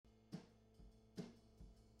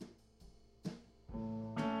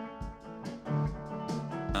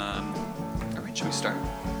we start?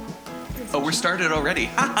 Oh, we're started already.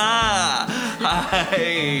 Hi,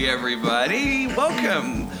 everybody.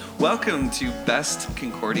 Welcome to Best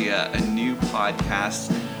Concordia, a new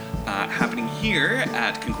podcast happening here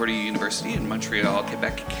at Concordia University in Montreal,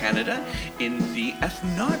 Quebec, Canada, in the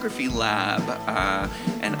Ethnography Lab.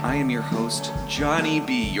 And I am your host, Johnny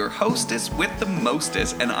B., your hostess with the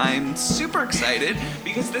mostest. And I'm super excited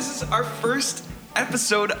because this is our first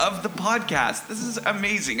episode of the podcast. This is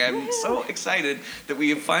amazing. I'm so excited that we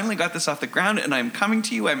have finally got this off the ground, and I'm coming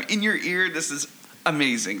to you. I'm in your ear. This is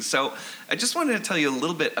amazing. So I just wanted to tell you a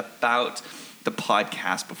little bit about the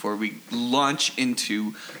podcast before we launch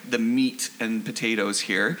into the meat and potatoes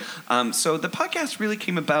here. So the podcast really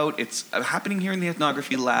came about. It's happening here in the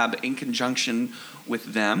Ethnography Lab in conjunction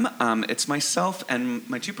with them. It's myself and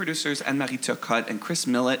my two producers, Anne-Marie Turcotte and Chris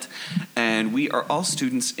Millett, and we are all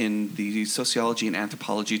students in the Sociology and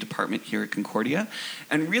Anthropology department here at Concordia.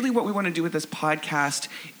 And really what we want to do with this podcast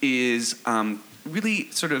is really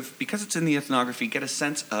sort of, because it's in the ethnography, get a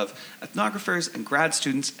sense of ethnographers and grad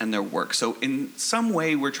students and their work. So in some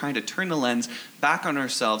way, we're trying to turn the lens back on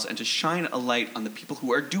ourselves and to shine a light on the people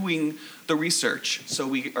who are doing the research. So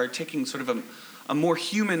we are taking sort of a more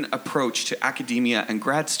human approach to academia and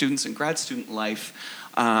grad students and grad student life,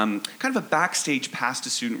 kind of a backstage pass to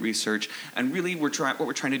student research. And really, what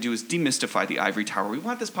we're trying to do is demystify the ivory tower. We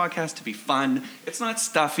want this podcast to be fun. It's not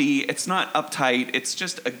stuffy. It's not uptight. It's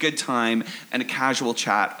just a good time and a casual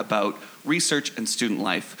chat about research and student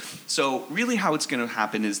life. So really how it's going to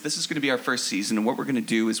happen is this is going to be our first season, and what we're going to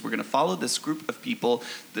do is we're going to follow this group of people,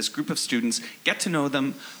 this group of students, get to know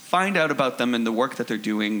them, find out about them and the work that they're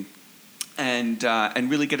doing, and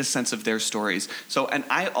really get a sense of their stories. So, and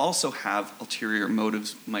I also have ulterior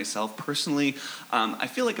motives myself personally. I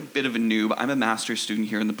feel like a bit of a noob. I'm a master's student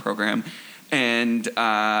here in the program, and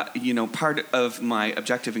part of my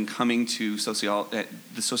objective in coming to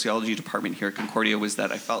the sociology department here at Concordia was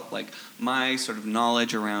that I felt like my sort of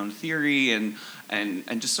knowledge around theory and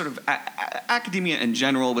just sort of academia in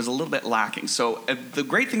general was a little bit lacking. So the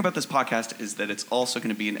great thing about this podcast is that it's also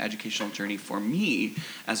going to be an educational journey for me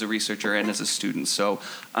as a researcher and as a student. So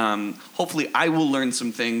hopefully I will learn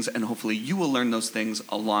some things, and hopefully you will learn those things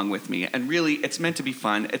along with me. And really, it's meant to be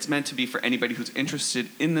fun. It's meant to be for anybody who's interested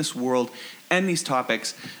in this world and these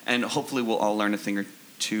topics, and hopefully we'll all learn a thing or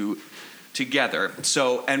two together.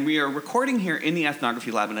 So, and we are recording here in the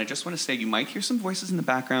Ethnography Lab, and I just want to say you might hear some voices in the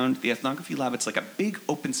background. The Ethnography Lab, it's like a big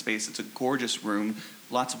open space. It's a gorgeous room,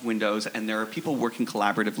 lots of windows, and there are people working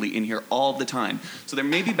collaboratively in here all the time. So there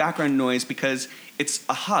may be background noise because it's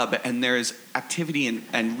a hub, and there's activity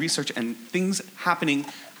and research and things happening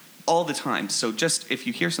all the time. So just if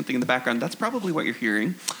you hear something in the background, that's probably what you're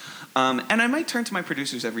hearing. And I might turn to my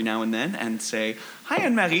producers every now and then and say, hi,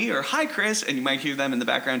 Anne-Marie, or hi, Chris, and you might hear them in the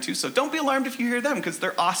background too. So don't be alarmed if you hear them, because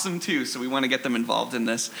they're awesome too. So we want to get them involved in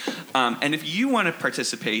this. And if you want to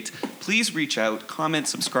participate, please reach out, comment,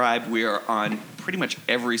 subscribe. We are on pretty much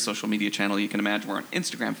every social media channel you can imagine. We're on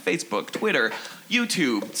Instagram, Facebook, Twitter,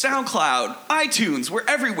 YouTube, SoundCloud, iTunes. We're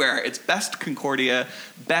everywhere. It's Best Concordia,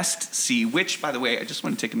 Best C, which, by the way, I just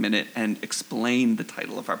want to take a minute and explain the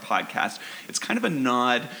title of our podcast. It's kind of a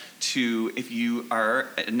nod to, if you are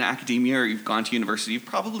in academia or you've gone to university, you've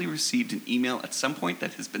probably received an email at some point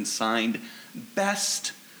that has been signed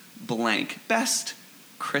Best Blank, Best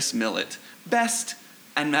Chris Millett, Best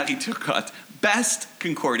Anne-Marie Turcotte, Best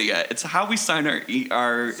Concordia. It's how we sign our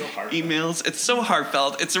emails. It's so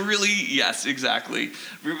heartfelt. It's a really, yes, exactly.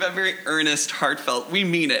 We're very earnest, heartfelt. We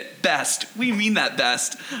mean it. Best. We mean that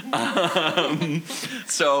best.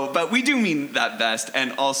 But we do mean that best.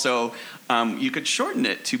 And also, you could shorten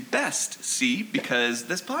it to Best, see, because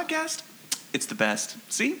this podcast, it's the best,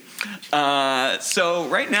 see? So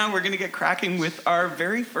right now we're going to get cracking with our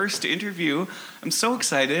very first interview. I'm so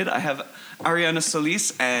excited. I have Ariana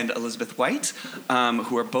Solis and Elizabeth White,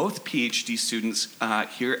 who are both PhD students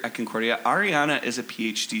here at Concordia. Ariana is a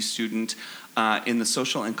PhD student in the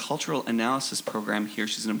Social and Cultural Analysis program here.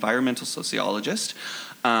 She's an environmental sociologist.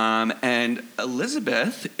 And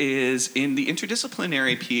Elizabeth is in the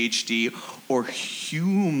interdisciplinary PhD, or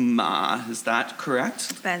HUMA. Is that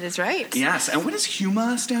correct? That is right. Yes. And what does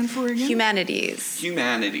HUMA stand for again? Humanities.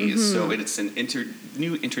 Humanities. Mm-hmm. So it's an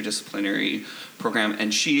new interdisciplinary program,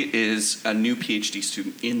 and she is a new PhD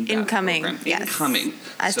student in that program. Yes. Incoming.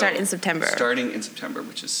 I start in September. Starting in September,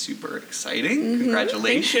 which is super exciting. Mm-hmm.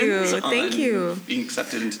 Congratulations Thank you. Being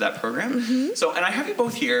accepted into that program. Mm-hmm. So, and I have you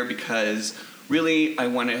both here because really I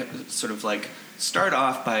want to sort of like start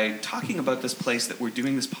off by talking about this place that we're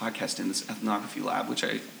doing this podcast in, this ethnography lab, which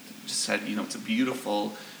I just said, it's a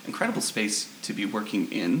beautiful, incredible space to be working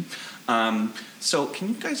in. So can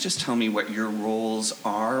you guys just tell me what your roles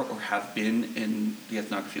are or have been in the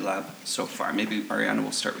ethnography lab so far? Maybe Ariana,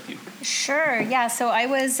 we'll start with you. Sure, yeah. So I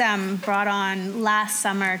was brought on last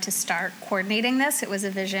summer to start coordinating this. It was a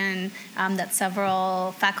vision that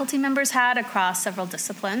several faculty members had across several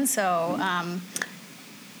disciplines. So,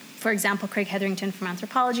 for example, Craig Hetherington from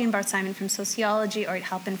anthropology and Bart Simon from sociology, or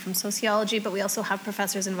Halpin from sociology, but we also have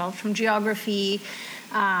professors involved from geography,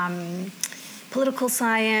 political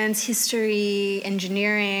science, history,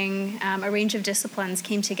 engineering, a range of disciplines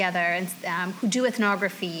came together and who do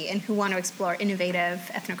ethnography and who want to explore innovative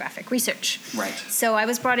ethnographic research. Right. So I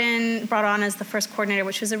was brought on as the first coordinator,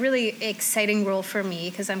 which was a really exciting role for me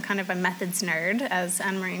because I'm kind of a methods nerd, as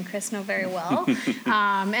Anne-Marie and Chris know very well.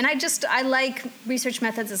 And I like research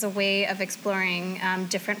methods as a way of exploring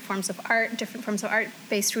different forms of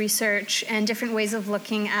art-based research, and different ways of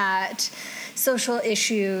looking at social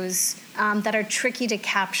issues that are tricky to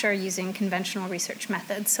capture using conventional research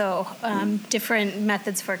methods. So different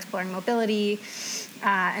methods for exploring mobility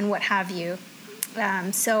and what have you.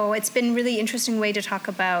 So it's been a really interesting way to talk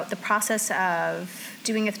about the process of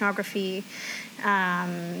doing ethnography.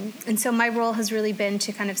 And so my role has really been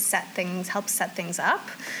to kind of help set things up.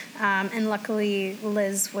 And luckily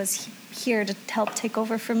Liz was here to help take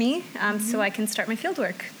over for me, so I can start my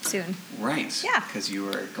fieldwork soon. Right. Yeah. Because you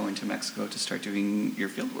are going to Mexico to start doing your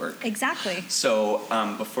fieldwork. Exactly. So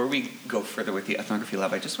before we go further with the ethnography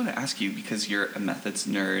lab, I just want to ask you, because you're a methods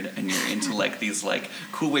nerd and you're into these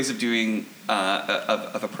cool ways of doing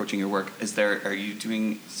of approaching your work, are you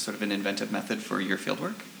doing sort of an inventive method for your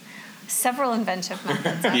fieldwork? Several inventive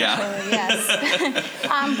methods, actually, Yeah.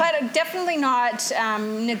 yes. But definitely not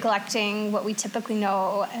neglecting what we typically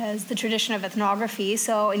know as the tradition of ethnography.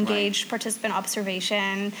 So engaged participant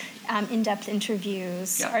observation, in-depth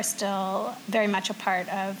interviews are still very much a part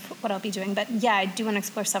of what I'll be doing. But yeah, I do want to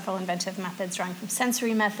explore several inventive methods, drawing from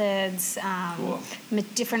sensory methods,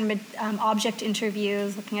 different object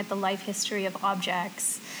interviews, looking at the life history of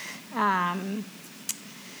objects.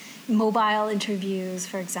 Mobile interviews,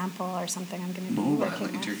 for example, or something I'm going to be working with.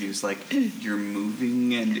 Mobile interviews, like you're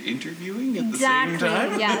moving and interviewing at the same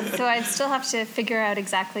time? Yeah. So I still have to figure out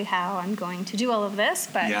exactly how I'm going to do all of this,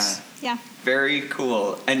 but yeah. Very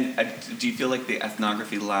cool. And do you feel like the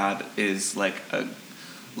ethnography lab is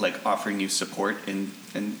offering you support in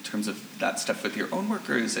terms of that stuff with your own work,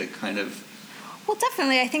 or is it kind of... Well,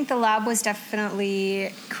 definitely. I think the lab was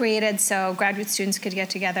definitely created so graduate students could get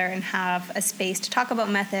together and have a space to talk about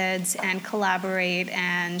methods and collaborate.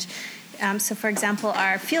 And so, for example,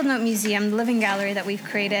 our Field Note Museum, the Living Gallery that we've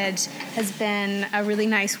created, has been a really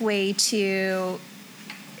nice way to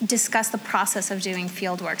discuss the process of doing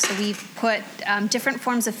field work. So we've put different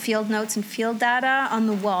forms of field notes and field data on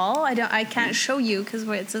the wall. I can't show you because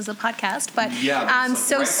this is a podcast, but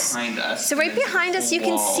behind us. So right behind us, you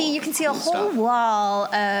can see a whole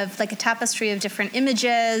wall of a tapestry of different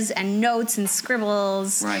images and notes and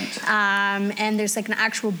scribbles. Right. And there's an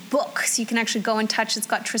actual book, so you can actually go and touch. It's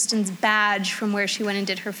got Tristan's badge from where she went and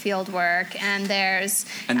did her field work, and those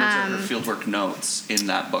are her fieldwork notes in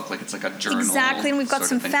that book. It's like a journal. Exactly, and we've got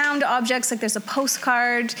some found objects, there's a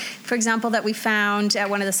postcard, for example, that we found at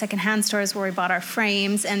one of the secondhand stores where we bought our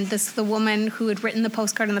frames, and the woman who had written the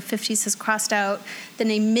postcard in the 50s has crossed out the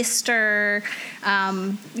name Mr.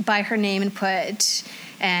 By her name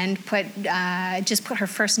and just put her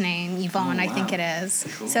first name, Yvonne, I think it is.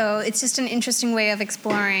 Cool. So it's just an interesting way of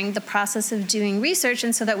exploring the process of doing research,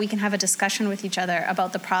 and so that we can have a discussion with each other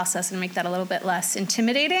about the process and make that a little bit less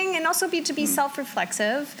intimidating, and also to be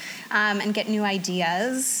self-reflexive and get new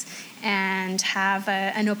ideas and have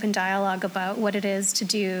an open dialogue about what it is to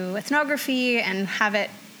do ethnography, and have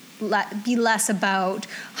it be less about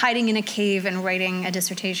hiding in a cave and writing a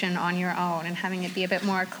dissertation on your own, and having it be a bit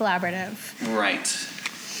more collaborative. Right.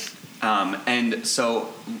 And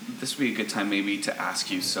so this would be a good time maybe to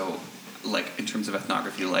ask you, so in terms of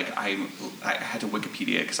ethnography, I had to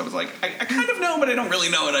Wikipedia because I was I kind of know, but I don't really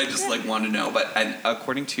know, and I just want to know. And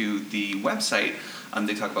according to the website,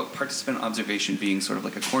 they talk about participant observation being sort of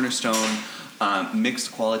a cornerstone,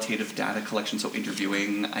 mixed qualitative data collection, so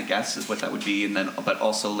interviewing, I guess, is what that would be, and then, but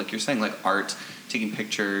also, you're saying, art, taking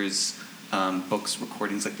pictures, books,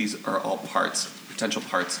 recordings, these are all potential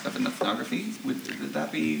parts of an ethnography. Would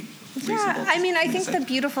that be reasonable? Yeah, I think the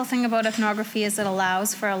beautiful thing about ethnography is it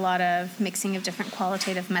allows for a lot of mixing of different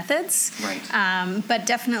qualitative methods. Right. But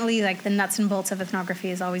definitely, the nuts and bolts of ethnography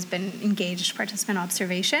has always been engaged participant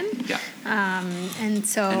observation. Yeah. And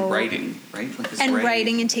writing, right?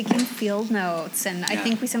 Writing and taking field notes. And I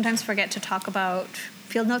think we sometimes forget to talk about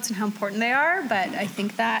field notes and how important they are, but I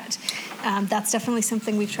think that that's definitely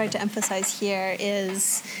something we've tried to emphasize here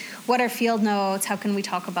is what are field notes, how can we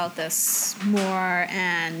talk about this more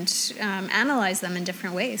and analyze them in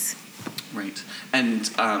different ways. Right.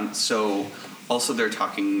 And so also they're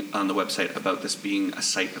talking on the website about this being a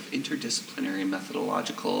site of interdisciplinary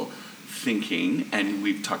methodological thinking, and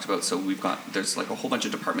we've talked about, so there's like a whole bunch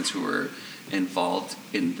of departments who are involved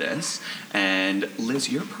in this, and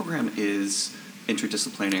Liz, your program is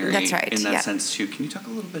interdisciplinary. That's right, in that sense too. Can you talk a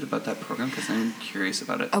little bit about that program, because I'm curious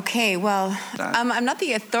about it? Okay, well, I'm not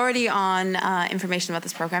the authority on information about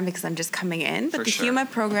this program because I'm just coming in, but the HUMA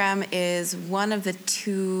program is one of the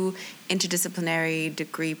 2 interdisciplinary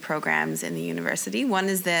degree programs in the university. One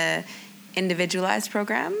is the individualized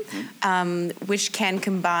program, which can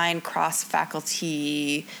combine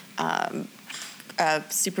cross-faculty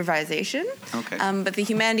supervision. Okay. But the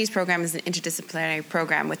humanities program is an interdisciplinary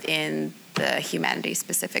program within the humanities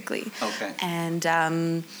specifically. Okay.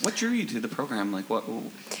 And what drew you to the program? Like what?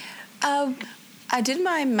 I did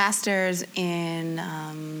my master's in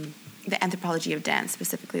the anthropology of dance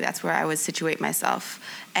specifically. That's where I would situate myself,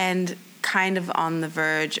 and kind of on the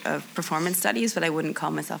verge of performance studies, but I wouldn't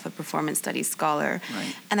call myself a performance studies scholar.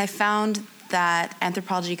 Right. And I found that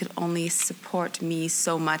anthropology could only support me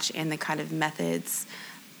so much in the kind of methods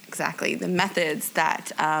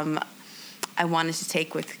that I wanted to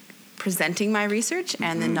take with presenting my research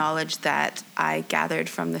and the knowledge that I gathered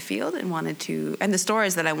from the field and the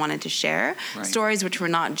stories that I wanted to share. Right. Stories which were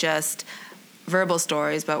not just verbal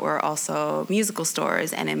stories, but were also musical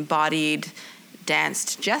stories and embodied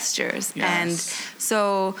danced gestures. Yes. And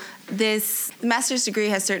so this master's degree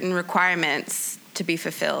has certain requirements to be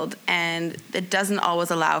fulfilled, and it doesn't always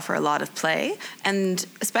allow for a lot of play, and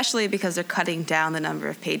especially because they're cutting down the number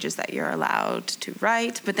of pages that you're allowed to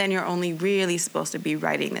write, but then you're only really supposed to be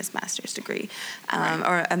writing this master's degree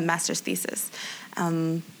or a master's thesis.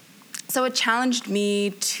 So it challenged me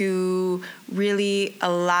to really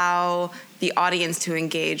allow the audience to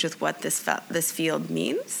engage with what this field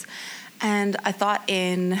means. And I thought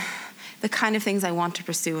in the kind of things I want to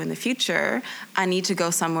pursue in the future, I need to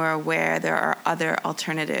go somewhere where there are other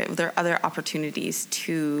opportunities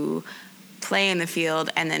to play in the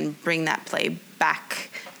field and then bring that play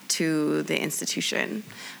back to the institution.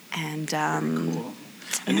 And cool.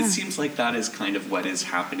 And it seems like that is kind of what is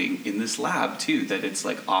happening in this lab too, that it's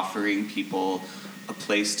like offering people a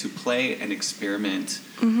place to play and experiment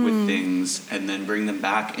with things and then bring them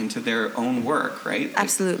back into their own work, right? Like,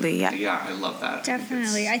 absolutely, yeah. Yeah, I love that.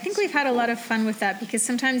 Definitely. I think we've had a lot of fun with that because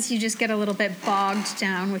sometimes you just get a little bit bogged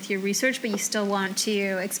down with your research, but you still want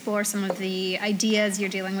to explore some of the ideas you're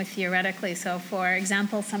dealing with theoretically. So, for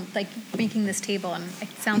example, like making this table, and it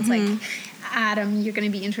sounds like Adam, you're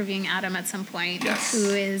going to be interviewing Adam at some point, yes,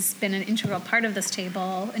 who has been an integral part of this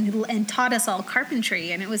table and taught us all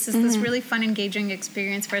carpentry. And it was just this really fun, engaging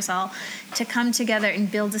experience for us all to come together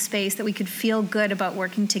and build a space that we could feel good about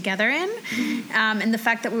working together in. And the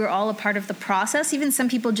fact that we were all a part of the process, even some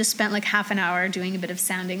people just spent like half an hour doing a bit of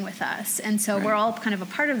sounding with us. And so we're all kind of a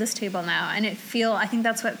part of this table now. And I think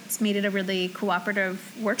that's what's made it a really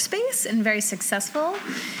cooperative workspace and very successful.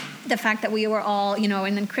 The fact that we were all,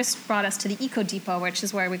 and then Chris brought us to the Eco Depot, which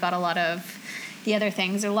is where we got a lot of the other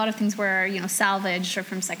things. A lot of things were, salvaged or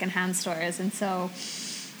from secondhand stores. And so,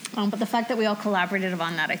 but the fact that we all collaborated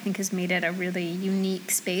on that, I think, has made it a really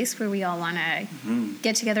unique space where we all want to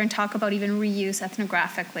get together and talk about even reuse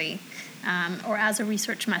ethnographically or as a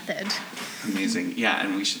research method. Amazing. Yeah,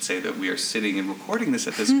 and we should say that we are sitting and recording this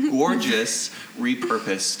at this gorgeous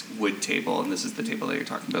repurposed wood table, and this is the table that you're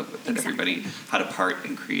talking about that everybody had a part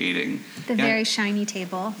in creating. The very shiny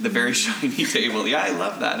table. The very shiny table. Yeah, I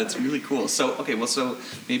love that. It's really cool. So, so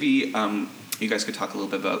maybe you guys could talk a little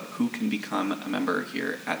bit about who can become a member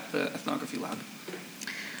here at the Ethnography Lab.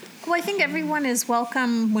 Well, I think everyone is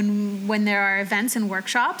welcome when there are events and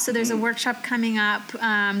workshops. So there's a workshop coming up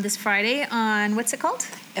this Friday on, what's it called?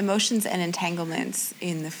 Emotions and entanglements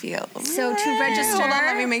in the field. So to register, hold on,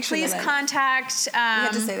 let me make sure please contact... you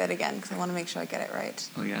have to say that again because I want to make sure I get it right.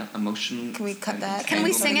 Oh, yeah. Emotion. Can we cut that? Can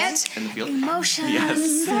we sing it? In the field? Emotions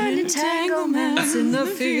yes. and entanglements in the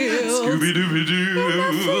field. Scooby-Dooby-Doo.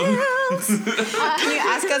 Can you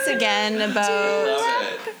ask us again about...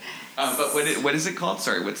 Love it. But what is it called?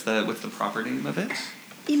 Sorry, what's the proper name of it?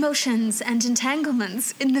 Emotions and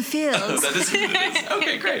entanglements in the field. That is what it is.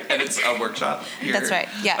 Okay, great. And it's a workshop here? That's right,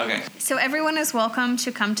 yeah. Okay. So everyone is welcome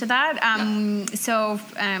to come to that.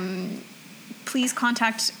 please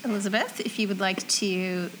contact Elizabeth if you would like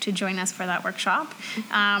to join us for that workshop.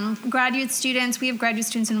 Graduate students, we have graduate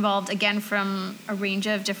students involved, again, from a range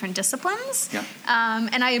of different disciplines. Yeah.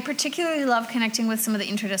 And I particularly love connecting with some of the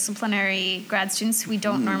interdisciplinary grad students we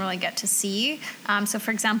don't normally get to see. So,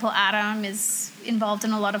 for example, Adam is involved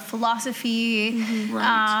in a lot of philosophy.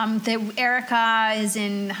 Right. Erica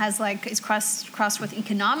is crossed with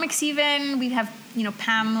economics even. We have,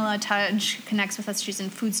 Pamela Tudge connects with us. She's in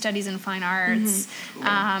food studies and fine arts.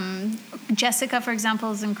 Jessica, for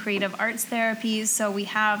example, is in creative arts therapies. So we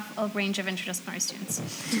have a range of interdisciplinary students.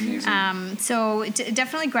 That's amazing. So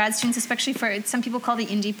definitely grad students, especially for, some people call the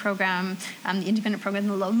indie program, the independent program,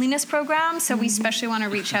 the loneliness program. So we especially want to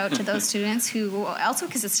reach out to those students who also,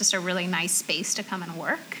 because it's just a really nice space to come and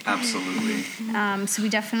work. Absolutely. So we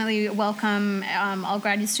definitely welcome all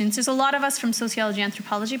graduate students. There's a lot of us from sociology,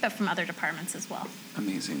 anthropology, but from other departments as well.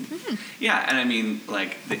 Amazing. Yeah, and I mean,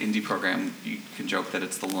 like, the indie program, you can joke that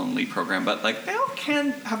it's the lonely program, but, like, they all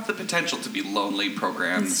can have the potential to be lonely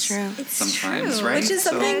programs. It's true. Sometimes, true. right? Which is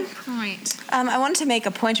something. Point. I wanted to make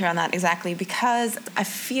a point around that exactly because I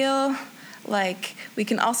feel like we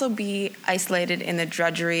can also be isolated in the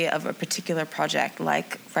drudgery of a particular project,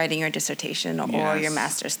 like writing your dissertation or your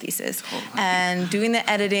master's thesis, and doing the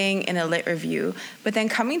editing in a lit review, but then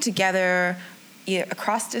coming together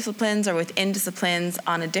across disciplines or within disciplines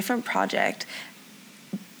on a different project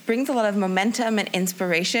brings a lot of momentum and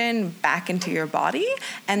inspiration back into your body,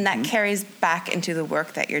 and that carries back into the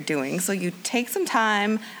work that you're doing. So you take some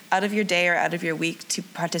time out of your day or out of your week to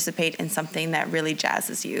participate in something that really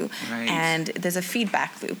jazzes you. Right. And there's a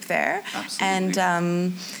feedback loop there. Absolutely.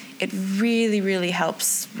 And it really, really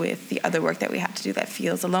helps with the other work that we have to do that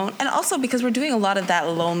feels alone. And also because we're doing a lot of that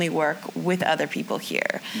lonely work with other people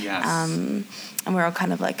here. Yes. And we're all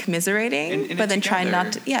kind of like commiserating, and but then together. trying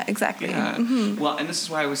not to. Yeah, exactly. Yeah. Mm-hmm. Well, and this is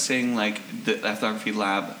why I was saying, like, the ethnography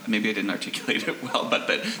lab, maybe I didn't articulate it well, but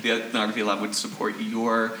that the ethnography lab would support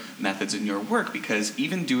your methods and your work, because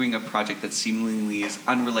even doing a project that seemingly is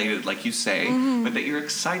unrelated, like you say, but that you're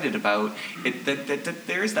excited about, that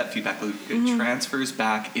there is that feedback loop. It transfers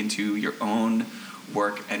back into your own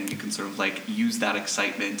work, and you can sort of like use that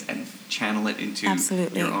excitement and channel it into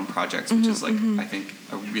your own projects, which is like, I think,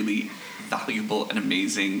 a really valuable and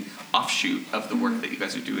amazing offshoot of the work that you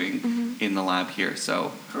guys are doing in the lab here.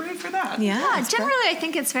 So hooray for that. Yeah, generally I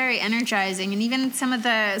think it's very energizing, and even some of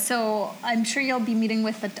so I'm sure you'll be meeting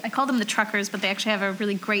with I call them the truckers, but they actually have a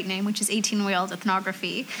really great name, which is 18-Wheeled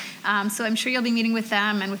Ethnography. So I'm sure you'll be meeting with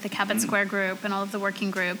them and with the Cabot Square group and all of the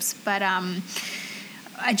working groups. But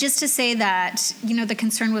just to say that, the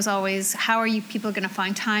concern was always, how are you people going to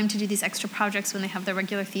find time to do these extra projects when they have their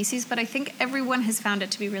regular theses? But I think everyone has found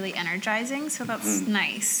it to be really energizing, so that's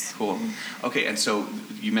nice. Cool. Okay, and so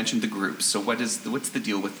you mentioned the groups. So what's the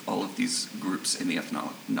deal with all of these groups in the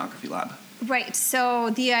ethnography lab? Right. So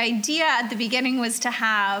the idea at the beginning was to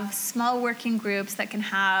have small working groups that can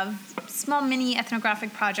have small mini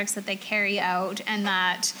ethnographic projects that they carry out, and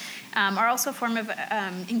that are also a form of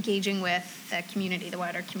engaging with the community, the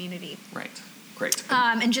wider community. Right. Great.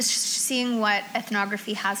 And just seeing what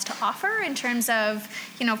ethnography has to offer in terms of,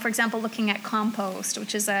 for example, looking at compost,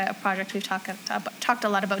 which is a project we've talked a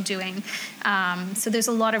lot about doing. So there's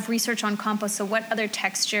a lot of research on compost. So what other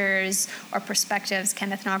textures or perspectives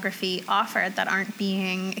can ethnography offer that aren't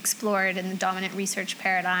being explored in the dominant research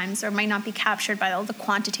paradigms, or might not be captured by all the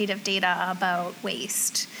quantitative data about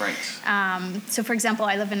waste? Right. So, for example,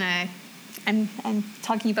 I live in I'm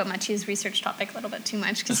talking about Machi's research topic a little bit too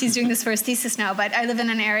much because he's doing this for his thesis now, but I live in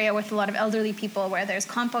an area with a lot of elderly people where there's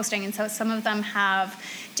composting, and so some of them have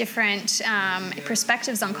different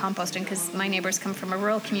perspectives on composting, because my neighbors come from a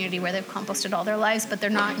rural community where they've composted all their lives, but they're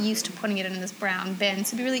not used to putting it in this brown bin.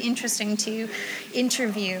 So it'd be really interesting to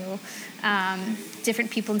interview different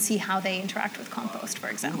people and see how they interact with compost, for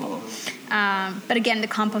example. But again, the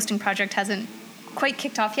composting project hasn't quite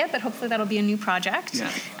kicked off yet, but hopefully that'll be a new project. Yeah.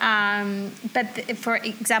 For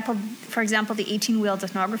example, the 18-Wheeled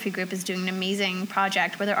Ethnography Group is doing an amazing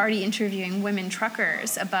project where they're already interviewing women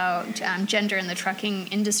truckers about gender in the trucking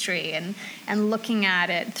industry, and looking at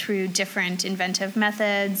it through different inventive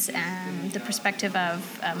methods and the perspective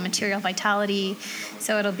of material vitality.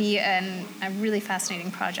 So it'll be a really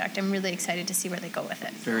fascinating project. I'm really excited to see where they go with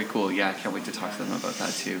it. Very cool. Yeah, I can't wait to talk to them about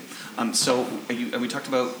that too. So we talked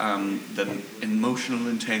about the emotional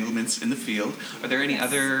entanglements in the field. Are there any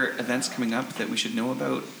other events coming up that we should know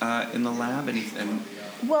about in the lab?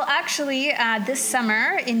 Well, actually, this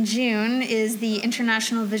summer in June is the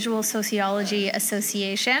International Visual Sociology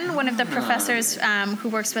Association. One of the professors who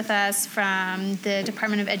works with us from the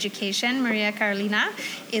Department of Education, Maria Carolina,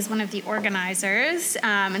 is one of the organizers.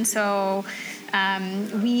 And so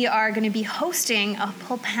we are going to be hosting a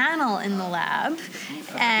whole panel in the lab,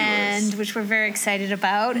 and which we're very excited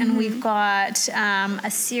about. And we've got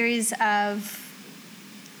a series of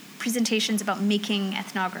presentations about making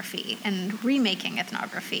ethnography and remaking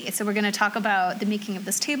ethnography. So we're going to talk about the making of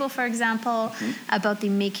this table, for example, about the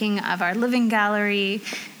making of our living gallery,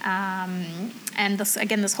 and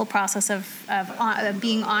this whole process of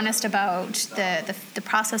being honest about the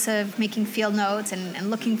process of making field notes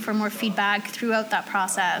and looking for more feedback throughout that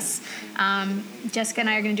process. Jessica and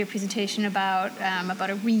I are going to do a presentation about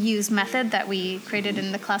a reuse method that we created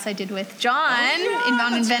in the class I did with John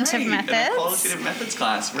on inventive methods. In a qualitative methods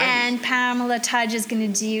class, right? And Pamela Tudge is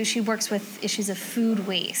going to she works with issues of food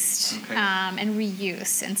waste and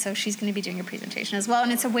reuse. And so she's going to be doing a presentation as well.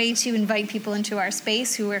 And it's a way to invite people into our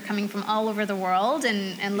space who are coming from all over the world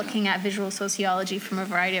and looking at visual sociology from a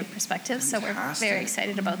variety of perspectives. Fantastic. So we're very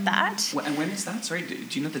excited about that. And when is that? Sorry, do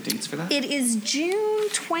you know the dates for that? It is June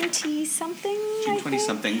 20-something, June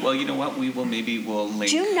 20-something. Well, you know what? We'll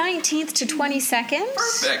link. June 19th to 22nd.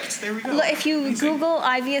 Perfect. There we go. If you Amazing. Google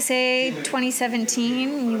IVSA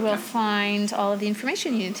 2017, you will find all of the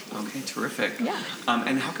information you need. Okay, terrific. Yeah.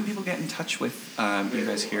 And how can people get in touch with you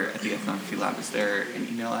guys here at the Ethnography Lab? Is there an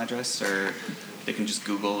email address, or they can just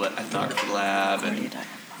Google Ethnography Lab and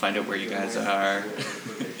find out where you guys are?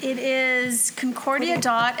 It is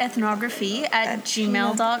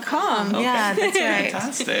concordia.ethnography@gmail.com. Okay. Yeah, that's right.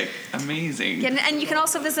 Fantastic. Amazing. And you can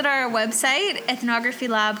also visit our website,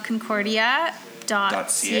 ethnography.labconcordia.ca.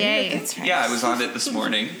 That's right. Yeah, I was on it this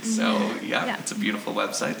morning, so yeah, it's a beautiful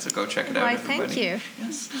website, so go check it out, Why, everybody. thank you.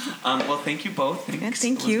 Yes. Well, thank you both. Thanks,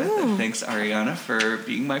 thank you. Elizabeth, and thanks, Ariana, for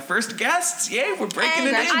being my first guests. Yay, we're breaking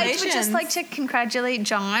And it in. I would just like to congratulate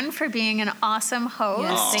John for being an awesome host.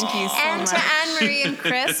 Yes, thank you so And much. to Anne-Marie and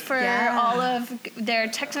Chris for all of their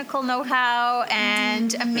technical know-how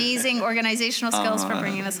and amazing organizational skills for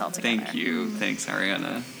bringing us all together. Thank you. Thanks,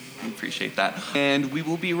 Ariana. We appreciate that. And we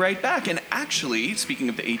will be right back. And actually, speaking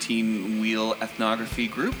of the 18-wheel ethnography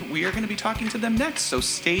group, we are going to be talking to them next. So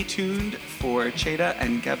stay tuned for Cheda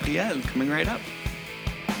and Gabrielle coming right up.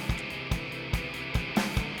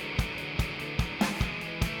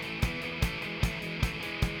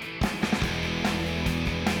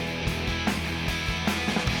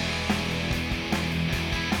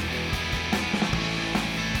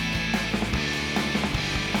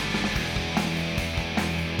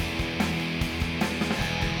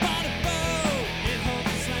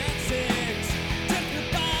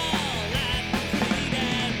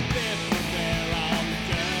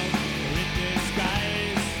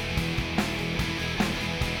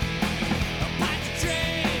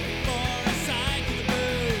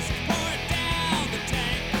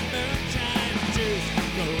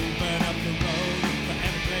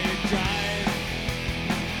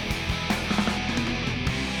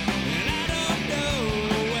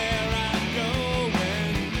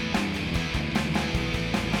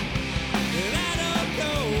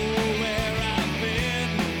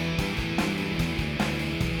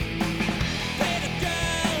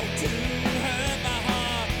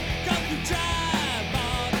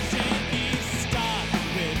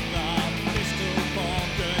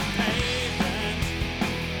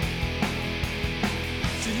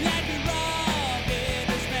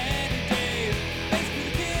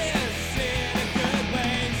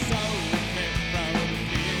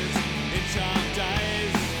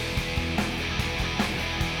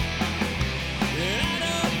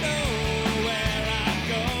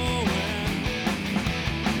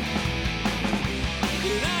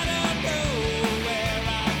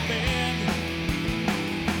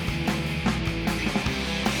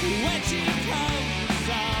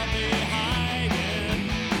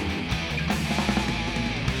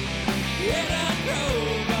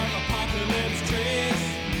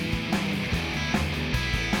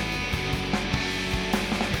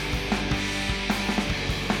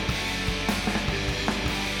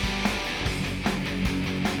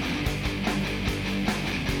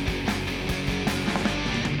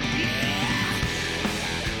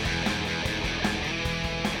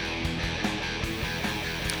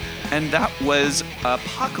 And that was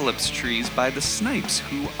Apocalypse Trees by the Snipes,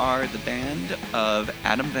 who are the band of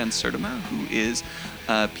Adam Van Sertima, who is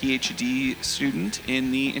a PhD student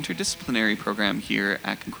in the interdisciplinary program here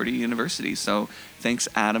at Concordia University. So thanks,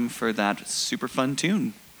 Adam, for that super fun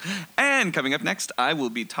tune. And coming up next, I will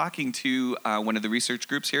be talking to one of the research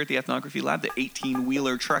groups here at the Ethnography Lab, the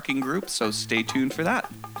 18-wheeler trucking group, so stay tuned for that.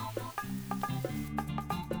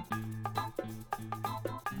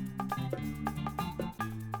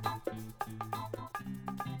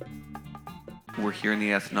 We're here in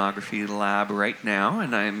the ethnography lab right now,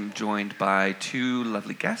 and I'm joined by two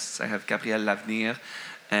lovely guests. I have Gabrielle Lavenir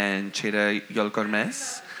and Cheda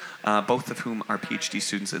Yolgormes, both of whom are PhD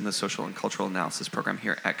students in the Social and Cultural Analysis program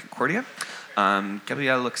here at Concordia.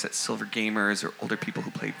 Gabrielle looks at silver gamers, or older people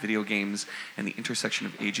who play video games, and the intersection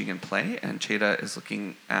of aging and play. And Cheda is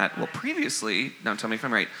looking at, well, previously, now tell me if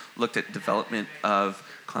I'm right, looked at development of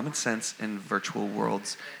common sense in virtual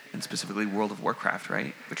worlds, and specifically World of Warcraft,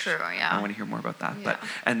 right? True, yeah. I want to hear more about that. Yeah.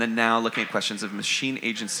 And then now looking at questions of machine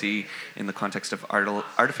agency in the context of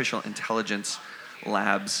artificial intelligence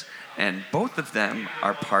labs. And both of them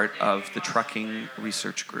are part of the trucking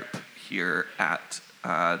research group here at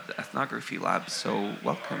the ethnography lab. So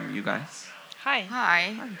welcome, you guys. Hi.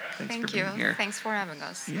 Hi. Thanks Thank for being you. here. Thanks for having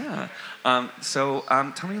us. Yeah. So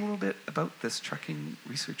tell me a little bit about this trucking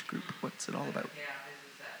research group. What's it all about?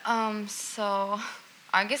 So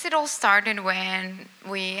I guess it all started when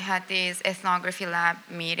we had these ethnography lab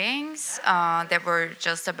meetings that were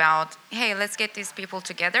just about, hey, let's get these people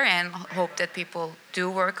together and hope that people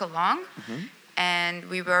do work along. Mm-hmm. And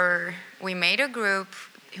we made a group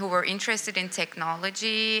who were interested in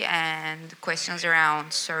technology and questions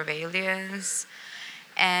around surveillance.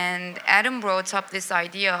 And Adam brought up this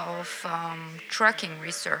idea of trucking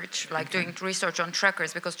research, like doing research on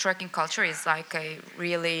truckers, because trucking culture is like a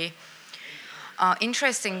really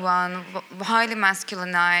interesting one, highly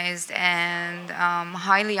masculinized and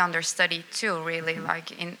highly understudied too, really,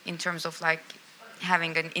 like in terms of like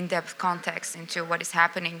having an in-depth context into what is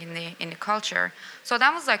happening in the culture. So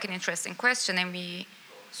that was like an interesting question, and we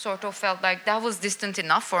sort of felt like that was distant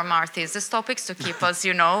enough from our thesis topics to keep us,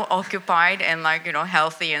 occupied and like,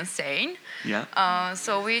 healthy and sane. Yeah.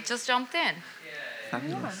 So we just jumped in.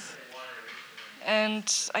 Fabulous. And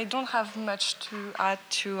I don't have much to add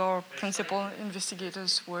to our principal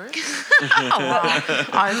investigator's work.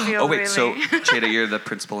 I feel Oh, wait, really... so Cheda, you're the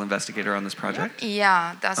principal investigator on this project?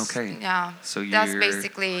 Yeah, that's... Okay. Yeah, So that's you're...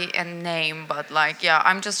 basically a name, but like, yeah,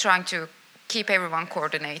 I'm just trying to keep everyone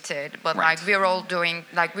coordinated, but Right. like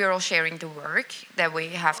we're all sharing the work that we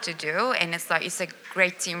have to do, and it's a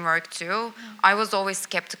great teamwork too. I was always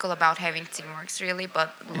skeptical about having teamworks really, but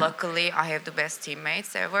luckily I have the best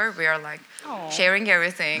teammates ever. We are like sharing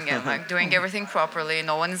everything and like doing everything properly.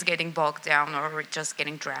 No one is getting bogged down or just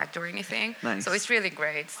getting dragged or anything. Nice. So it's really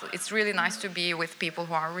great. It's really nice to be with people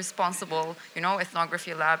who are responsible.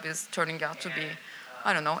 Ethnography lab is turning out to be,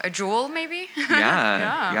 I don't know, a jewel maybe?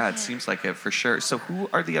 Yeah, it seems like it for sure. So who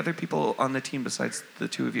are the other people on the team besides the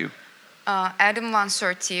two of you? Adam Van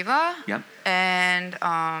Sortiva Yeah. and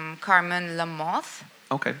Carmen Lamoth.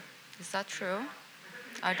 Okay. Is that true?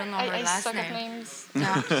 I don't know her I last suck name. at names.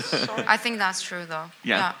 Yeah. Sorry. I think that's true though.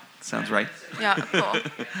 Yeah. Sounds right. Yeah, cool.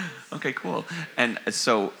 Okay, cool. And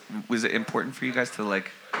so was it important for you guys to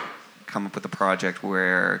like come up with a project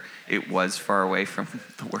where it was far away from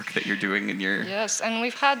the work that you're doing in your... Yes, and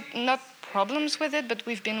we've had not problems with it, but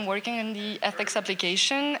we've been working on the ethics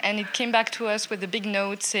application, and it came back to us with a big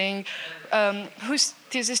note saying, whose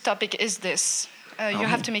thesis topic is this? You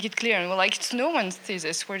have to make it clear. And we're like, it's no one's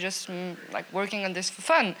thesis. We're just like working on this for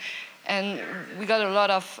fun. And we got a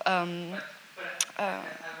lot of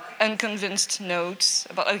unconvinced notes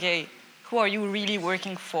about, okay, who are you really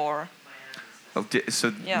working for? Oh,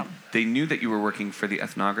 so Yeah. they knew that you were working for the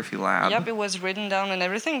ethnography lab. Yep, it was written down and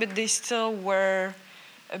everything, but they still were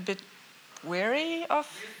a bit wary of,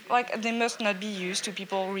 like, they must not be used to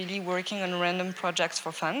people really working on random projects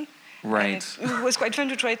for fun. Right. And it was quite fun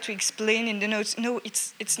to try to explain in the notes, no,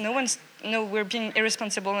 it's no one's, no, we're being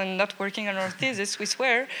irresponsible and not working on our thesis, we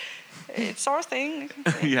swear. It's our thing.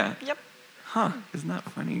 Yeah. Yep. Huh, isn't that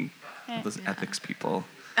funny? Those ethics people.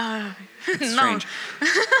 It's No. strange.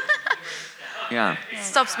 Yeah.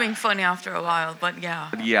 Stops being funny after a while, but yeah.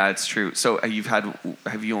 Yeah, it's true. So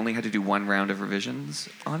have you only had to do one round of revisions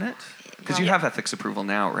on it? Because you Well, have ethics approval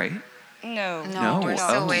now, right? No. No, we're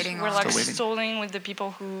still waiting We're on like Still waiting. stalling with the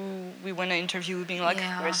people who we want to interview, being like,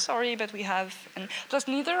 Yeah. we're sorry, but we have. And plus,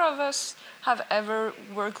 neither of us have ever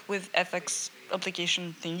worked with ethics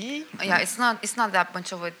application thingy. Yeah, it's not that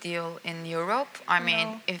much of a deal in Europe. I mean,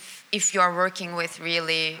 No. if you are working with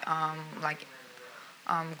really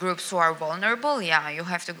groups who are vulnerable, yeah, you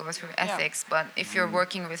have to go through ethics. But if you're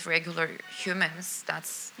working with regular humans,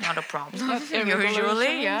 that's not a problem. Not irregular Usually,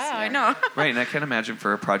 humans, yeah, I yeah. know. Right, and I can imagine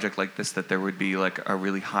for a project like this that there would be like a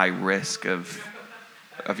really high risk of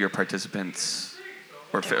your participants,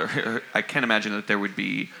 or I can't imagine that there would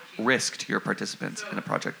be risk to your participants in a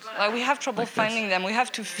project. Like we have trouble Like this. finding them. We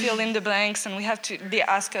have to fill in the blanks, and they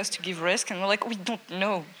ask us to give risk, and we're like, we don't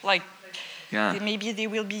know. Like, Yeah. Maybe they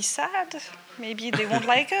will be sad. Maybe they won't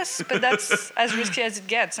like us, but that's as risky as it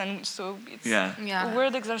gets. And so it's Yeah. a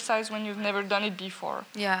weird exercise when you've never done it before.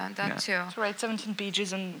 Yeah, that Yeah. too. To write 17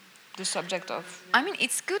 pages on the subject of. I mean,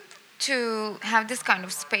 it's good to have this kind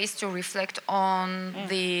of space to reflect on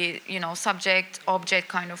the, subject-object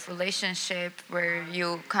kind of relationship where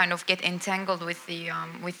you kind of get entangled with the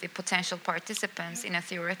potential participants in a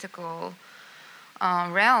theoretical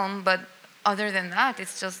realm. But other than that,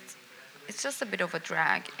 it's just a bit of a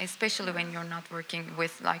drag, especially when you're not working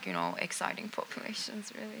with exciting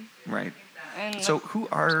populations, really. Right. And So who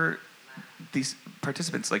are these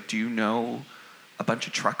participants? Like, do you know a bunch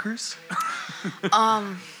of truckers?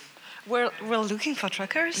 we're looking for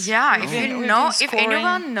truckers. Yeah, We've if been- you we've know, been if scoring-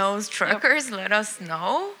 anyone knows truckers, let us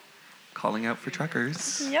know, Calling out for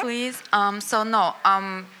truckers. Yep. please.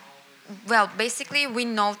 Well, basically we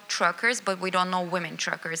know truckers, but we don't know women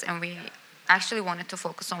truckers, and we actually wanted to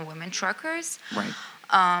focus on women truckers. Right.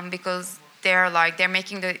 Because they're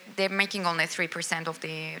making only 3% of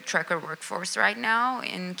the trucker workforce right now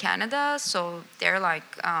in Canada, so they're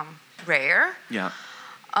rare. Yeah.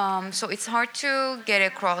 So it's hard to get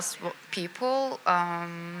across people,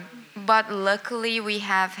 but luckily we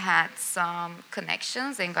have had some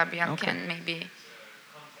connections, and Gabrielle Okay. can maybe.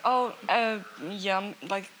 Oh, yeah,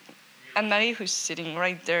 like Anne-Marie, who's sitting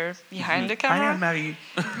right there behind the camera. Hi, Anne-Marie.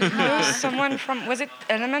 Knows someone from, was it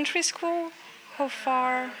elementary school? How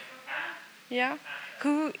far? Yeah.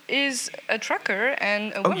 Who is a trucker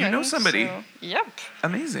and a Oh, woman. you know somebody. So, yep.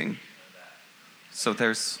 Amazing. So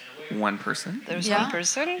there's one person. There's Yeah. one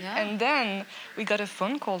person. Yeah. And then we got a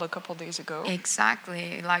phone call a couple days ago.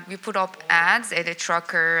 Exactly. Like we put up ads at a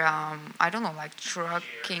trucker,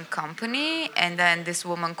 trucking company, and then this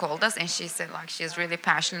woman called us and she said she's really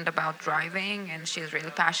passionate about driving and she's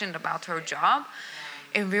really passionate about her job.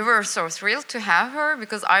 And we were so thrilled to have her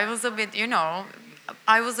because I was a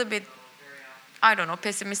bit,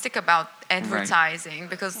 pessimistic about advertising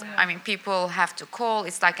because, people have to call.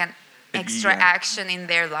 It's like an extra Yeah. action in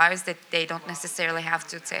their lives that they don't necessarily have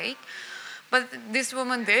to take. But this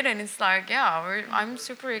woman did, and it's I'm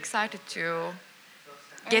super excited to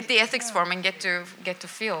get the ethics form and get to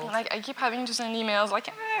feel. Like I keep having to send emails like,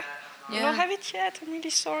 we Yeah. don't have it yet. I'm really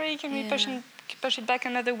sorry. Can we push it back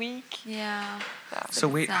another week? Yeah. So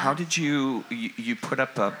wait, Sad. how did you put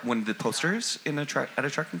up one of the posters in at a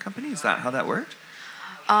trucking company? Is that how that worked?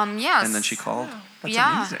 Yes. And then she called. That's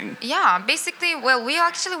yeah. amazing. Yeah. Basically, we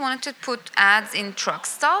actually wanted to put ads in truck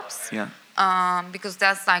stops. Yeah. Because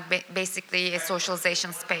that's basically a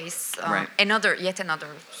socialization space, Right. yet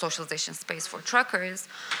another socialization space for truckers.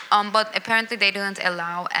 But apparently they didn't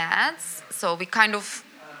allow ads, so we kind of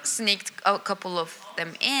sneaked a couple of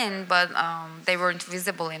them in, but they weren't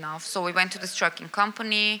visible enough. So we went to this trucking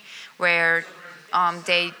company where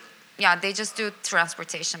they just do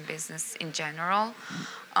transportation business in general.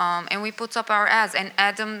 And we put up our ads, and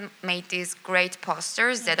Adam made these great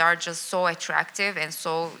posters that are just so attractive and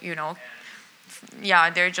so,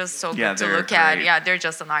 they're just so Yeah, good to they're look at. great. Yeah, they're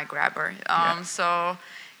just an eye grabber. Yeah. So,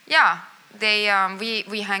 they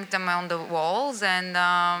we hanged them on the walls, and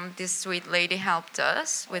this sweet lady helped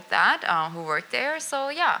us with that, who worked there.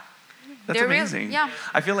 So That's they're amazing. yeah.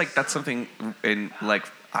 I feel like that's something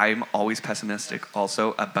I'm always pessimistic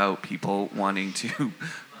also about people wanting to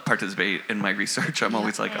participate in my research. I'm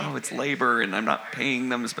always like, oh, it's labor and I'm not paying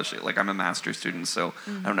them, especially I'm a master's student, so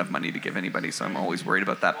I don't have money to give anybody, so I'm always worried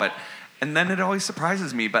about that. And then it always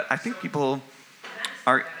surprises me, but I think people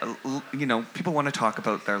are, people want to talk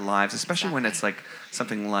about their lives, especially when it's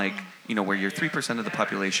something where you're 3% of the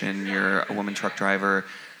population, you're a woman truck driver,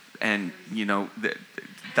 and,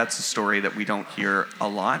 that's a story that we don't hear a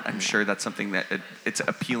lot. I'm sure that's something that it's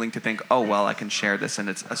appealing to think, oh, well, I can share this, and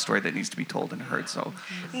it's a story that needs to be told and heard. So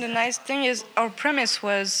And the nice thing is our premise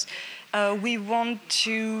was we want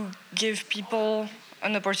to give people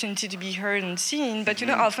an opportunity to be heard and seen, but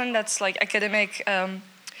often that's academic.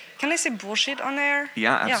 Can I say bullshit on air?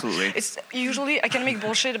 Yeah, absolutely. It's usually academic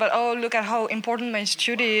bullshit about, oh, look at how important my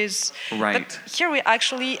study is. Right. But here we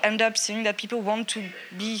actually end up seeing that people want to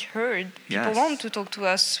be heard. People Yes. want to talk to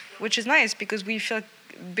us, which is nice because we feel a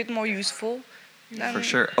bit more useful. for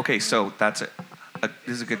sure. Okay, so that's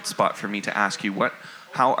this is a good spot for me to ask you,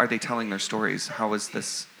 how are they telling their stories? How is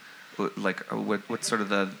this, what's sort of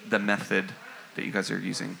the method that you guys are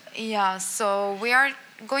using? Yeah, so we are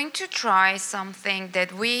going to try something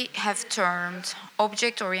that we have termed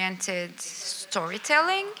object-oriented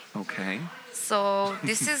storytelling. Okay. So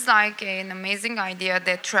this is an amazing idea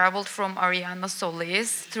that traveled from Ariana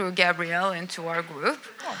Solis through Gabrielle into our group.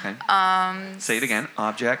 Okay. Say it again.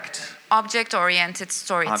 Object-oriented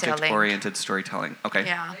storytelling. Object-oriented storytelling. Okay.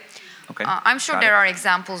 Yeah. Okay. I'm sure Got there it. are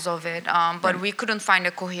examples of it, but Right. we couldn't find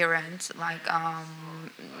a coherent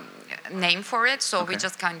name for it, so we Okay.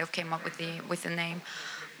 just kind of came up with the name.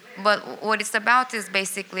 But what it's about is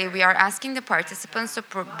basically we are asking the participants to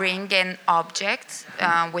bring an object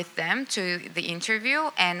with them to the interview,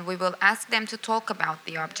 and we will ask them to talk about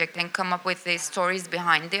the object and come up with the stories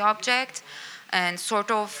behind the object, and sort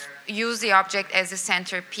of use the object as a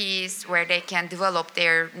centerpiece where they can develop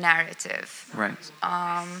their narrative. Right.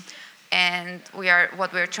 And what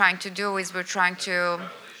we're trying to do is we're trying to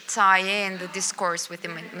tie in the discourse with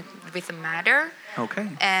the matter, Okay.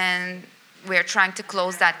 and we're trying to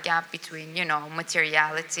close that gap between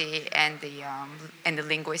materiality and the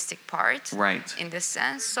linguistic part. Right. In this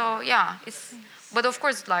sense, so yeah, but of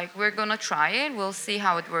course, like, we're gonna try it. We'll see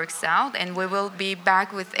how it works out, and we will be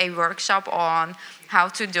back with a workshop on how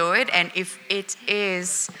to do it, and if it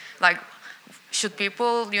is like, should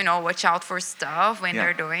people, watch out for stuff when Yeah.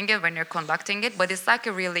 they're doing it, when they're conducting it. But it's like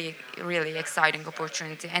a really, really exciting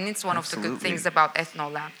opportunity. And it's one of the Absolutely. good things about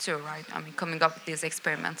EthnoLab too, right? I mean, coming up with these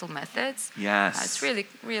experimental methods. Yes. It's really,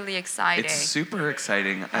 really exciting. It's super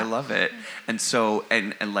exciting. I love it. And so,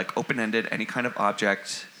 and like open-ended, any kind of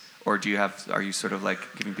object, or are you sort of like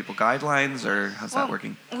giving people guidelines, or how's that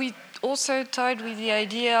working? We also tied with the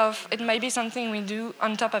idea of it might be something we do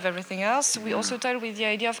on top of everything else. We also tied with the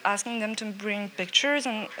idea of asking them to bring pictures,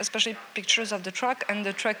 and especially pictures of the truck and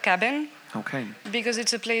the truck cabin, Okay. because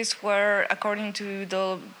it's a place where, according to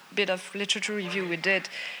the bit of literature review we did,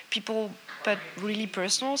 people put really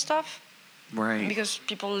personal stuff, Right. because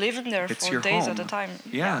people live in there It's for your days home. at a time.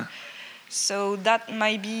 Yeah. So that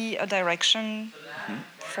might be a direction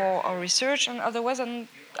for our research, and otherwise,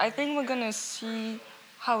 I think we're gonna see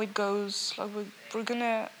how it goes. Like we're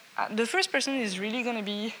gonna. The first person is really gonna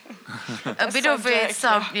be a bit of a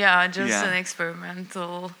subject, Yeah. an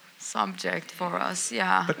experimental subject for us.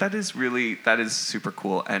 Yeah. But that is super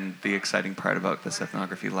cool. And the exciting part about this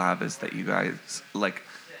ethnography lab is that you guys, like,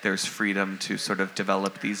 there's freedom to sort of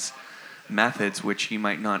develop these methods which you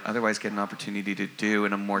might not otherwise get an opportunity to do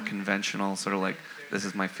in a more conventional sort of like, this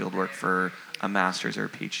is my field work for a master's or a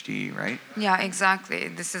PhD, right? Yeah, exactly.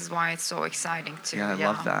 This is why it's so exciting too. Yeah, I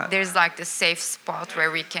love that. There's like the safe spot where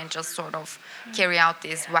we can just sort of carry out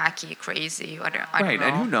these wacky, crazy, I don't Right, know.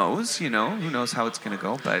 and who knows how it's going to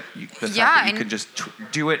go, but the fact Yeah, that you and- can just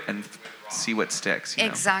do it and see what sticks.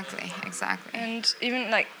 Exactly. and even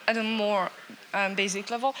like at a more basic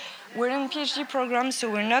level, we're in a PhD program, so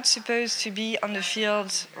we're not supposed to be on the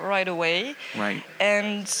field right away. Right.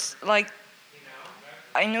 And like,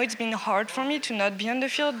 I know it's been hard for me to not be on the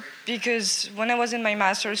field, because when I was in my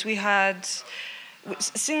master's,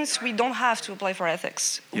 since we don't have to apply for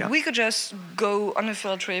ethics, Yeah. we could just go on a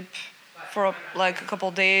field trip for like a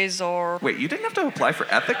couple days or. Wait, you didn't have to apply for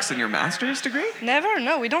ethics in your master's degree? Never,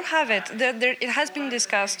 no, we don't have it. It has been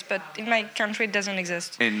discussed, but in my country it doesn't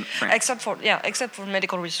exist. In France? Except for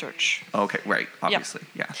medical research. Okay, right, obviously,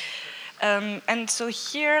 yeah. And so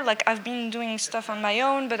here, like, I've been doing stuff on my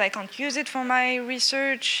own, but I can't use it for my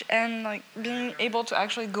research. And like being able to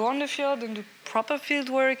actually go on the field and do proper field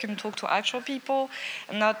work and talk to actual people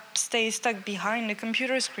and not stay stuck behind a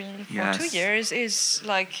computer screen for Yes. 2 years is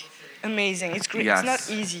like amazing. It's great. Yes. It's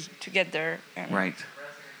not easy to get there. And Right.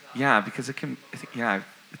 Yeah, because it can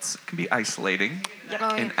be isolating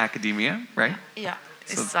Oh, in academia, right? Yeah.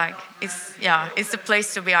 So- It's a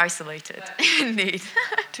place to be isolated, indeed.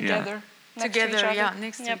 together. Next to each Together, other.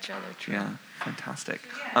 next to Yep. each other. True. Yeah, fantastic.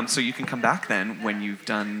 So you can come back then when you've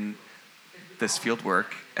done this field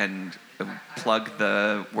work and plug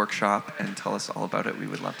the workshop and tell us all about it. We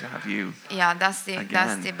would love to have you. Yeah, that's the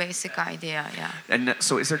Again. basic idea. Yeah. And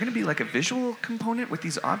so is there going to be like a visual component with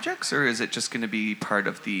these objects, or is it just going to be part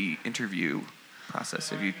of the interview process?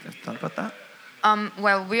 Have you thought about that?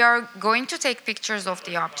 Well, we are going to take pictures of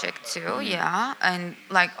the object too, yeah. And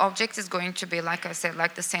like object is going to be, like I said,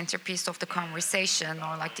 like the centerpiece of the conversation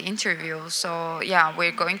or like the interview. So yeah,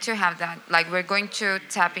 we're going to have that. Like we're going to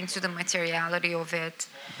tap into the materiality of it,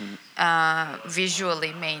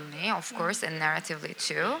 visually mainly, of course, and narratively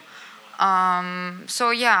too. So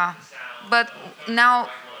yeah, but now,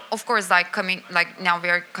 of course, now we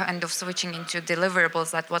are kind of switching into deliverables.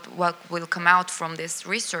 That what will come out from this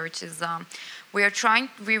research is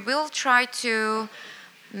we will try to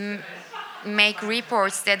make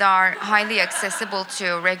reports that are highly accessible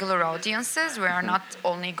to regular audiences. We are not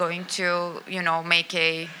only going to make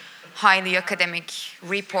a highly academic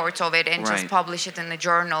report of it and Right. just publish it in the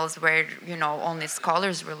journals where only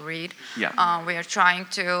scholars will read. Yeah. We are trying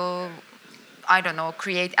to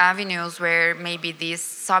create avenues where maybe these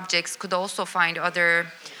subjects could also find other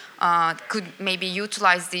could maybe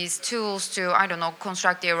utilize these tools to, I don't know,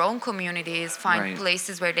 construct their own communities, find Right.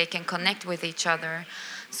 places where they can connect with each other.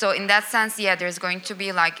 So in that sense, yeah, there's going to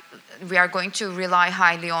be like, we are going to rely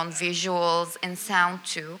highly on visuals and sound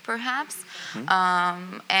too, perhaps.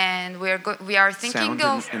 And we are thinking Sound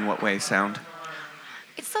of, in what way? Sound?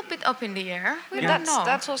 it's a bit up in the air. We Yeah. don't know.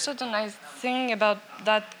 That's also the nice thing about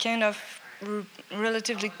that kind of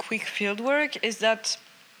relatively quick field work is that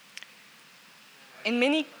in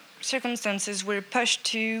many circumstances we're pushed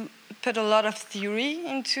to put a lot of theory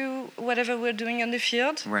into whatever we're doing on the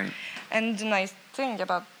field. Right. And the nice thing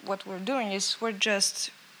about what we're doing is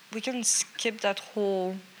we can skip that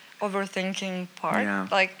whole overthinking part. Yeah.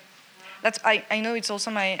 Like that's I know it's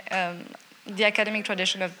also my the academic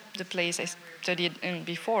tradition of the place I studied in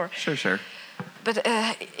before. Sure. But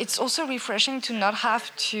it's also refreshing to not have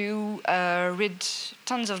to read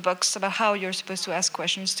tons of books about how you're supposed to ask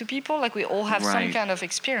questions to people. Like we all have some Right. kind of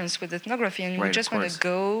experience with ethnography, and Right, we just of want course. to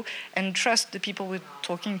go and trust the people we're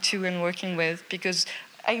talking to and working with. Because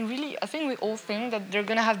I think we all think that they're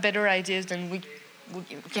gonna have better ideas than we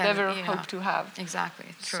could Can- ever yeah. hope to have. Exactly.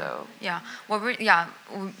 True. So- Yeah.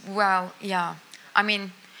 Well, yeah. I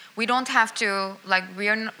mean, we don't have to like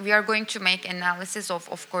we are going to make analysis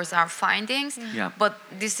of course our findings. Yeah. But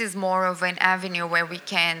this is more of an avenue where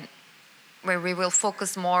we will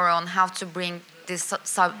focus more on how to bring this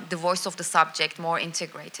the voice of the subject more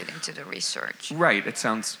integrated into the research. Right. It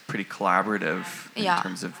sounds pretty collaborative in Yeah.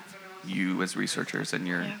 terms of you as researchers and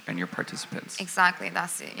your Yeah. and your participants. Exactly.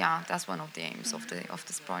 That's it. Yeah. That's one of the aims of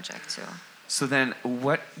this project too. So then,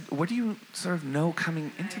 what do you sort of know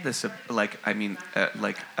coming into this? Like, I mean,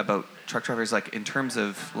 like about truck drivers, like in terms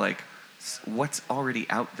of like what's already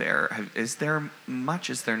out there. Is there much?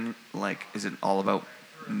 Is there like? Is it all about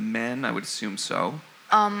men? I would assume so.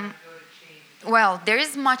 Well, there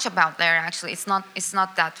is much about there actually. It's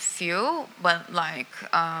not that few, but like,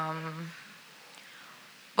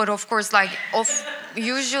 but of course, like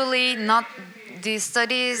usually not. The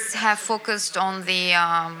studies have focused on the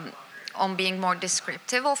on being more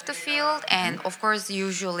descriptive of the field, and of course,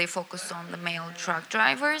 usually focused on the male truck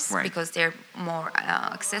drivers Right. because they're more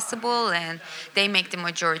accessible and they make the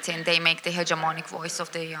majority and they make the hegemonic voice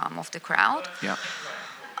of the crowd. Yeah.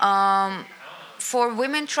 For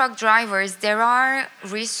women truck drivers, there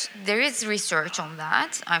is research on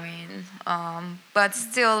that. I mean, but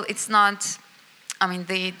still, it's not. I mean,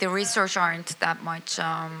 the research aren't that much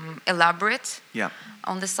elaborate Yeah.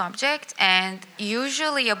 on the subject, and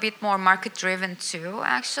usually a bit more market driven too,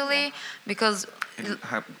 actually, because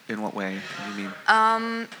In what way do you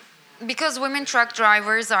mean? because women truck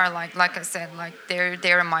drivers are like I said, like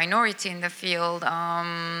they're a minority in the field.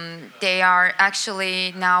 They are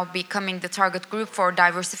actually now becoming the target group for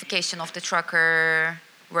diversification of the trucker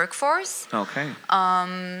workforce. Okay.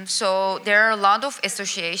 So there are a lot of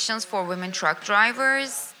associations for women truck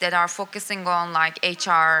drivers that are focusing on like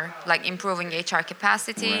HR, like improving HR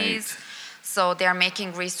capacities. Right. So they're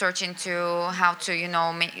making research into how to,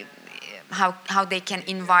 how they can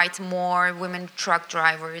invite more women truck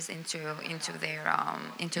drivers into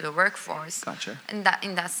the workforce. Gotcha. And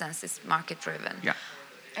in that sense, it's market driven. Yeah.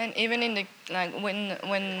 And even in the like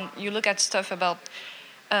when you look at stuff about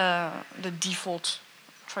the default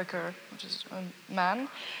trucker, which is a man,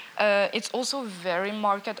 it's also very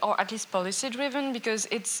market or at least policy driven because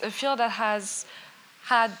it's a field that has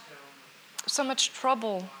had so much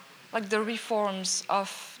trouble. Like the reforms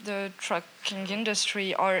of the trucking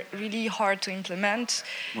industry are really hard to implement,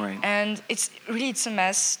 Right. and it's a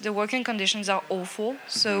mess. The working conditions are awful.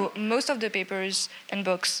 So most of the papers and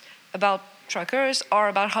books about truckers are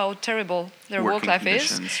about how terrible their work Working life is,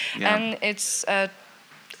 conditions, yeah. and it's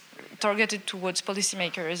targeted towards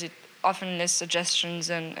policymakers. It often lists suggestions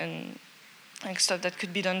and like stuff that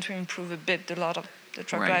could be done to improve a bit the lot of the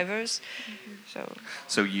truck Right. drivers.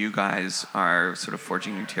 So you guys are sort of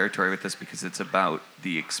forging new territory with this because it's about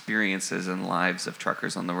the experiences and lives of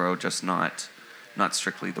truckers on the road, just not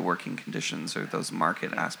strictly the working conditions or those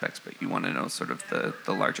market aspects, but you want to know sort of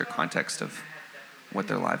the larger context of what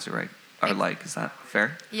their lives are like. Is that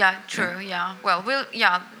fair? Yeah, true. Yeah. Well,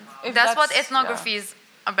 If that's what that's- ethnography is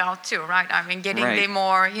about too, right? I mean, getting Right. the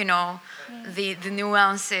more, the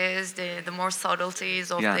nuances, the more subtleties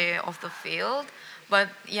of Yeah. the field. But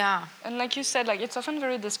yeah, And like you said, like it's often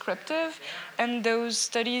very descriptive, and those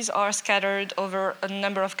studies are scattered over a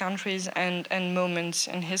number of countries and moments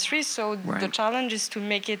in history. So the Right. challenge is to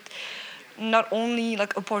make it not only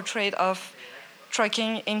like a portrait of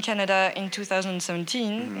tracking in Canada in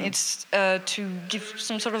 2017. It's to give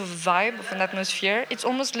some sort of vibe of an atmosphere. It's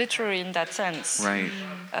almost literary in that sense. Right.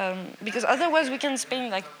 Because otherwise we can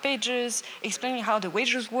spend like pages explaining how the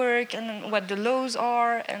wages work and what the laws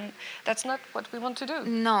are, and that's not what we want to do.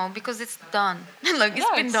 No, because it's done. Like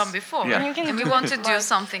it's been done before. Yeah. And you can And we do want it to do like-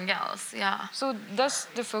 something else. Yeah. So that's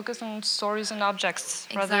the focus on stories and objects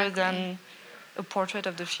rather Exactly. than a portrait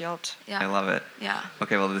of the field. Yeah. I love it. Yeah.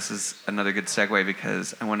 Okay, well, this is another good segue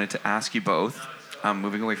because I wanted to ask you both,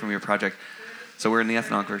 moving away from your project. So we're in the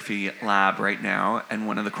ethnography lab right now, and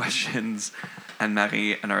one of the questions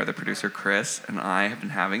Anne-Marie and our other producer, Chris, and I have been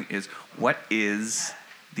having is, what is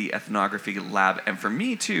the ethnography lab? And for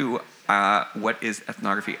me, too, what is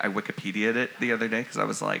ethnography? I Wikipedia'd it the other day because I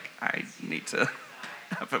was like, I need to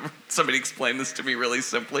have somebody explain this to me really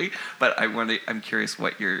simply. But I'm curious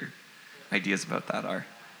what your ideas about that are.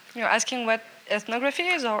 You're asking what ethnography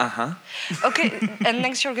is, or Uh-huh. okay, and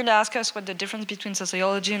next you're gonna ask us what the difference between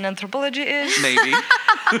sociology and anthropology is. Maybe.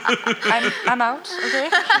 I'm out. Okay,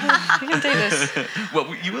 you can take this. Well,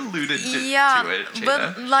 you alluded to it, Jada. but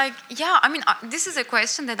like, yeah, I mean, this is a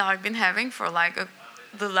question that I've been having for like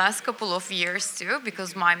the last couple of years too,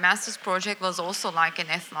 because my master's project was also like an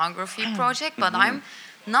ethnography project, but I'm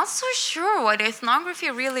not so sure what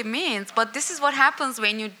ethnography really means. But this is what happens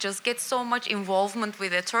when you just get so much involvement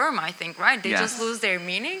with a term, I think, right? They just lose their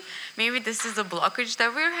meaning. Maybe this is a blockage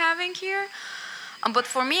that we're having here. But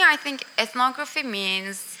for me, I think ethnography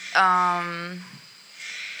means,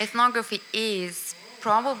 ethnography is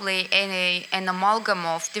probably an amalgam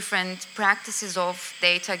of different practices of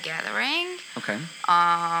data gathering Okay.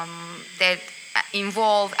 that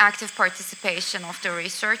involve active participation of the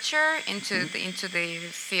researcher into the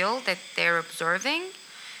field that they're observing.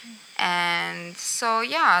 And so,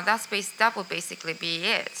 yeah, that would basically be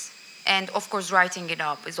it. And of course, writing it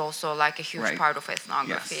up is also like a huge part of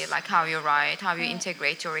ethnography, Yes. like how you write, how you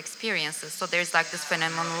integrate your experiences. So there's like this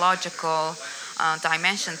phenomenological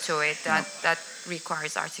dimension to it that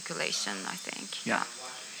requires articulation, I think. Yeah.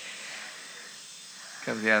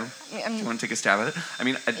 Gabrielle, do you want to take a stab at it? I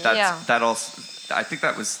mean, Yeah. I think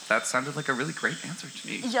that sounded like a really great answer to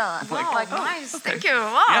me. Yeah. Wow, nice. okay. Thank you.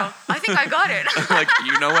 Wow. Yeah. I think I got it. Like,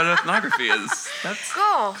 you know what ethnography is. That's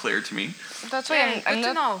Cool. clear to me. That's why Okay, I'm good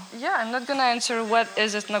to not. know. Yeah, I'm not gonna answer what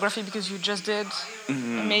is ethnography because you just did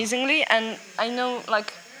amazingly, and I know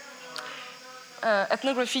like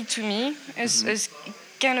ethnography to me is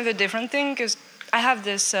kind of a different thing because I have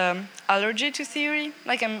this allergy to theory.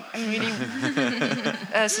 Like I'm really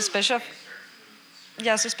suspicious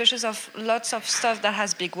of lots of stuff that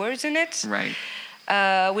has big words in it. Right.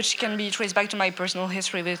 Which can be traced back to my personal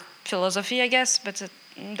history with philosophy, I guess, but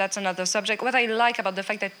that's another subject. What I like about the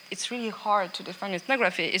fact that it's really hard to define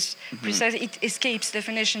ethnography is precisely it escapes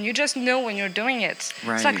definition. You just know when you're doing it.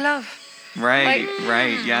 Right. It's like love. Right,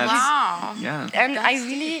 right, yes. Wow. Yeah. And I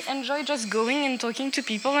really enjoy just going and talking to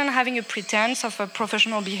people and having a pretense of a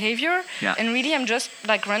professional behavior. Yeah. And really, I'm just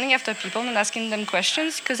like running after people and asking them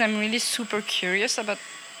questions because I'm really super curious about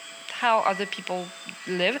how other people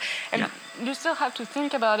live. And you still have to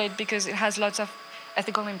think about it because it has lots of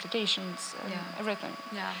ethical implications and everything.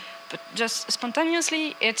 Yeah. But just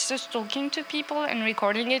spontaneously, it's just talking to people and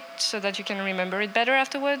recording it so that you can remember it better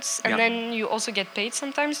afterwards. And then you also get paid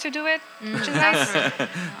sometimes to do it, which is nice.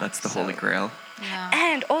 That's the holy grail. Yeah.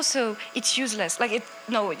 And also, it's useless. Like in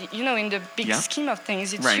the big scheme of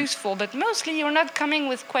things, it's useful. But mostly, you're not coming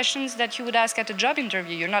with questions that you would ask at a job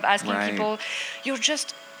interview. You're not asking people. You're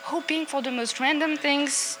just hoping for the most random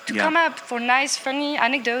things to come up, for nice, funny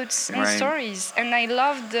anecdotes and stories. And I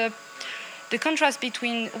love the contrast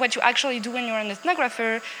between what you actually do when you're an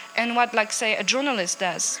ethnographer and what, like, say, a journalist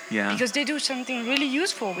does. Yeah. Because they do something really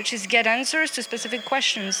useful, which is get answers to specific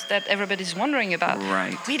questions that everybody's wondering about.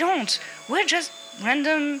 Right. We don't. We're just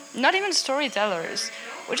random, not even storytellers.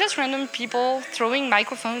 We're just random people throwing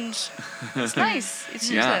microphones. It's nice. It's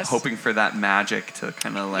useless. Yeah, hoping for that magic to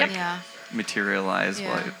kind of like Yeah. materialize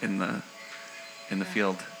in the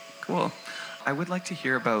field. Cool. I would like to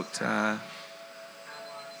hear about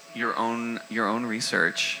your own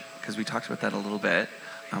research, because we talked about that a little bit.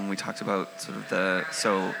 We talked about sort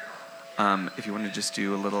of if you want to just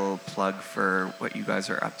do a little plug for what you guys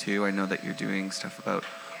are up to. I know that you're doing stuff about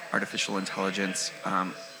artificial intelligence,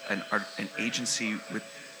 an agency with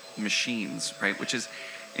machines, right? Which is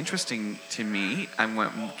interesting to me.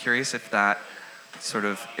 I'm curious if that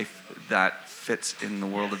fits in the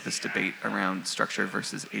world of this debate around structure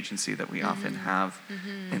versus agency that we often have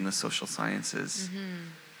in the social sciences.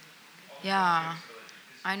 Yeah,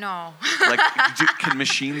 I know. Like, can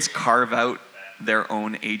machines carve out their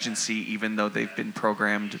own agency even though they've been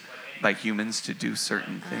programmed by humans to do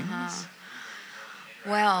certain things?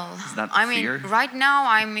 Well, Is that the I mean, fear? right now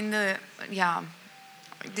I'm in the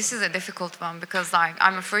This is a difficult one because like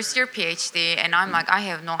I'm a first year PhD and I'm like I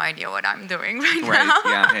have no idea what I'm doing right Right. now.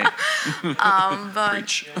 Yeah. Hey. But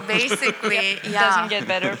Preach. basically, It doesn't get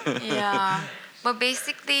better. yeah. But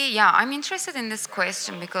basically, yeah, I'm interested in this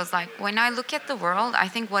question because like when I look at the world, I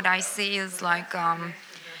think what I see is like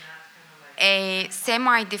a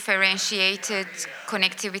semi-differentiated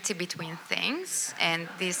connectivity between things, and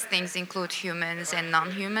these things include humans and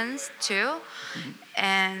non-humans too,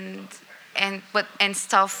 and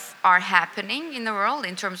stuff are happening in the world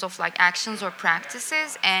in terms of like actions or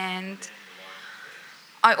practices, and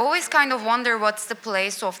I always kind of wonder what's the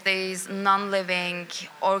place of these non-living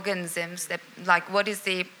organisms, that like what is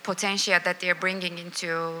the potential that they're bringing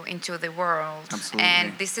into the world. Absolutely. And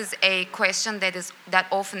this is a question that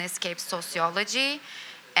often escapes sociology,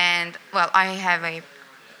 and well, I have a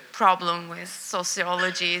problem with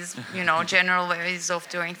sociology's general ways of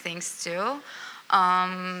doing things too.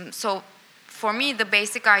 So for me, the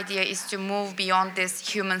basic idea is to move beyond this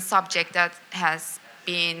human subject that has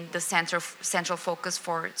been the central focus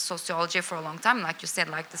for sociology for a long time, like you said,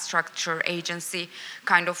 like the structure agency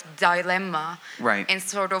kind of dilemma, right? And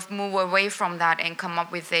sort of move away from that and come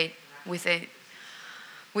up with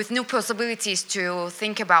new possibilities to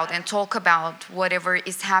think about and talk about whatever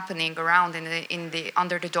is happening around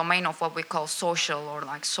under the domain of what we call social, or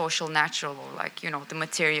like social natural, or like the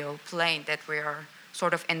material plane that we are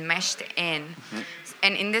sort of enmeshed in. Mm-hmm.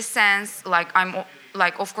 And in this sense, like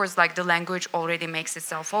of course, like the language already makes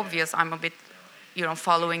itself obvious. I'm a bit,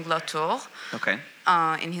 following Latour, okay,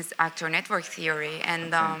 in his actor network theory,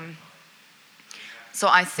 and okay. So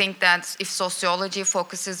I think that if sociology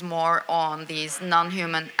focuses more on these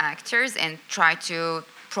non-human actors and try to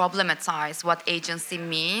problematize what agency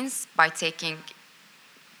means by taking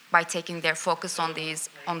their focus on these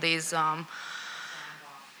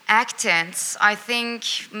actants, I think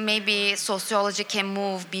maybe sociology can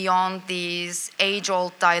move beyond these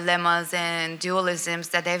age-old dilemmas and dualisms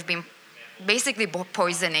that have been basically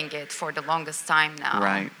poisoning it for the longest time now.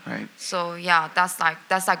 Right. So yeah, that's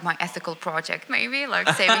like my ethical project, maybe, like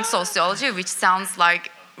saving sociology, which sounds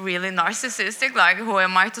like really narcissistic, like who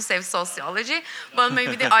am I to save sociology? But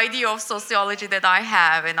maybe the idea of sociology that I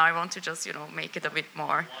have, and I want to just make it a bit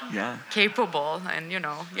more capable, and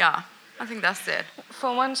I think that's it.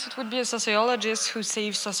 For once, it would be a sociologist who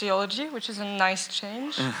saves sociology, which is a nice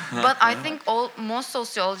change. But I think most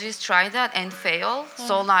sociologists try that and fail.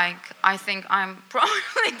 So, I think I'm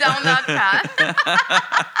probably down that path.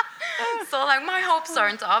 So, my hopes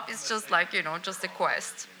aren't up. It's just just a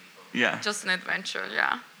quest. Yeah. Just an adventure.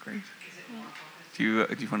 Yeah. Great. Do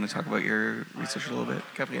you want to talk about your research a little bit,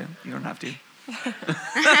 Gabrielle? You don't have to.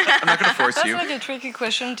 I'm not going to force you. That's like a tricky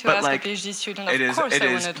question to ask a PhD student. Of course, I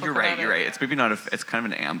want to talk You're about right. It's maybe not. It's kind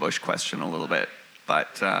of an ambush question a little bit,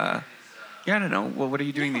 but I don't know. Well, what are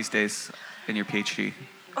you doing these days in your PhD?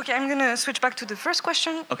 Okay, I'm gonna switch back to the first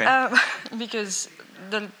question. Okay. Because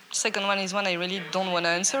the second one is one I really don't want to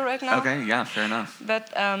answer right now. Okay. Yeah. Fair enough. But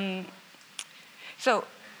so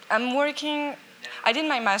I'm working. I did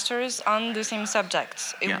my master's on the same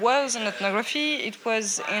subject. It was in ethnography. It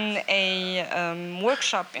was in a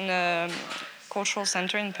workshop in a cultural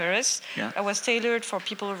center in Paris. Yeah. I was tailored for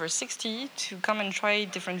people over 60 to come and try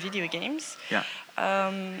different video games. Yeah.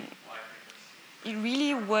 It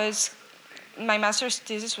really was. My master's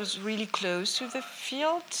thesis was really close to the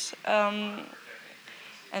field,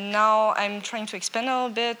 and now I'm trying to expand a little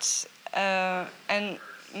bit. And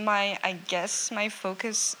I guess my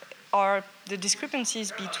focus are the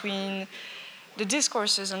discrepancies between the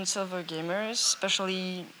discourses on silver gamers,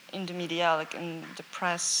 especially in the media, like in the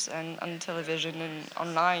press and on television and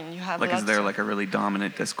online. You have is there like a really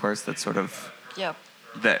dominant discourse that's sort of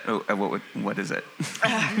that? What is it?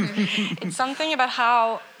 It's something about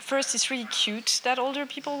how first it's really cute that older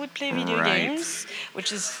people would play video games,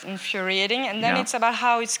 which is infuriating, and then it's about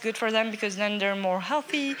how it's good for them because then they're more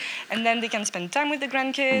healthy, and then they can spend time with the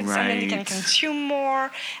grandkids, and then they can consume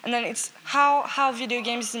more, and then it's how video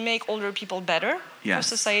games make older people better for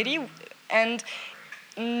society. And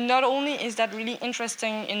not only is that really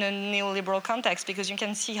interesting in a neoliberal context, because you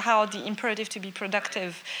can see how the imperative to be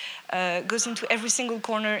productive goes into every single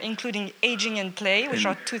corner, including aging and play, which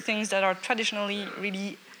are two things that are traditionally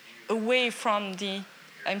really away from the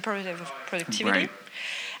imperative of productivity.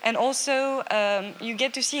 And also, you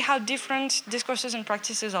get to see how different discourses and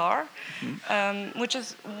practices are, which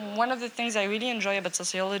is one of the things I really enjoy about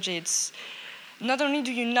sociology. It's not only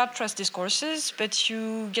do you not trust discourses, but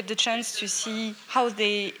you get the chance to see how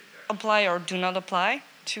they apply or do not apply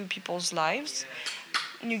to people's lives.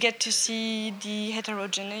 you get to see the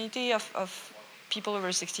heterogeneity of people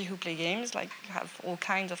over 60 who play games, like you have all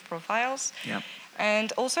kinds of profiles. Yep.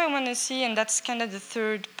 And also I want to see, and that's kind of the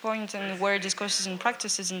third point and where discourses and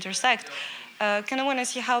practices intersect, kind of want to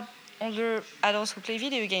see how older adults who play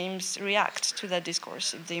video games react to that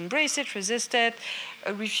discourse. If they embrace it, resist it,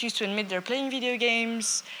 refuse to admit they're playing video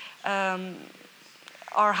games,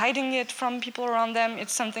 are hiding it from people around them.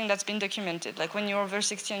 It's something that's been documented. Like when you're over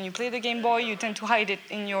 60 and you play the Game Boy, you tend to hide it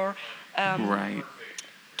in your Right.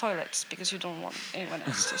 toilets because you don't want anyone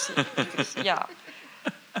else to see it. Because, yeah.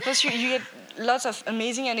 Plus, you get lots of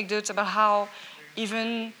amazing anecdotes about how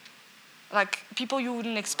even like people you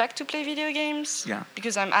wouldn't expect to play video games. Yeah.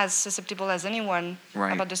 Because I'm as susceptible as anyone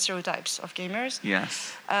Right. about the stereotypes of gamers.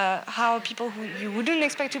 Yes. How people who you wouldn't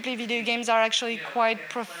expect to play video games are actually quite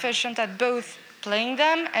proficient at both playing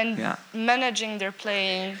them and managing their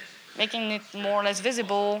playing, making it more or less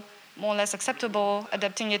visible, more or less acceptable,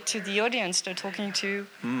 adapting it to the audience they're talking to.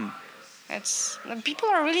 People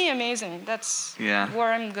are really amazing. That's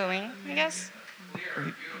where I'm going, I guess.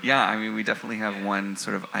 Yeah, I mean, we definitely have one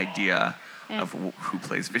sort of idea of who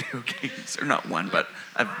plays video games, or not one, but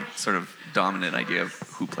a sort of dominant idea of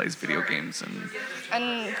who plays video games.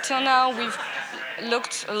 And till now, we've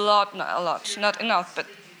looked not enough, but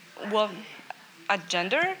at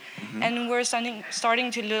gender, and we're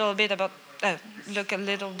starting to look a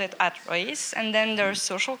little bit at race, and then there's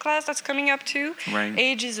social class that's coming up too. Right.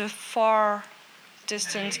 Age is a far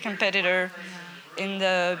distant competitor in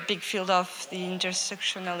the big field of the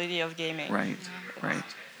intersectionality of gaming. Right.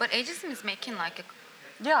 But ageism is making like a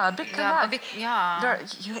a big comeback.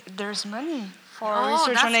 There's money for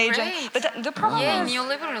research on age. Great. But the problem is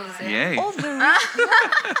neoliberalism. Yay. all the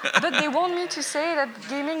but they want me to say that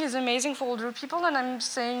gaming is amazing for older people, and I'm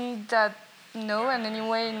saying that no, and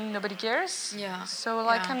anyway nobody cares. Yeah. So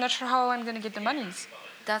I'm not sure how I'm gonna get the monies.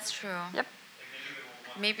 That's true. Yep.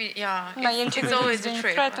 Maybe My it's integrity always is being a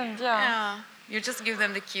trick. threatened. Yeah. You just give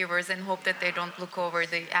them the keywords and hope that they don't look over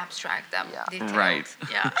the abstract details. Right.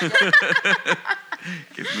 Yeah.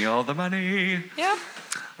 Give me all the money. Yep.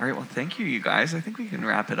 All right, well, thank you, you guys. I think we can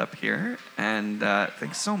wrap it up here. And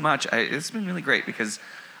thanks so much. It's been really great because,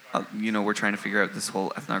 we're trying to figure out this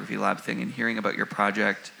whole ethnography lab thing, and hearing about your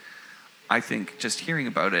project, I think just hearing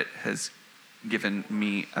about it has given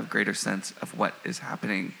me a greater sense of what is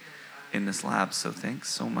happening in this lab. So thanks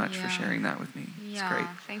so much for sharing that with me. It's great.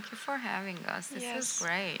 Thank you for having us. This is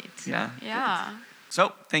great. Yeah. Yeah.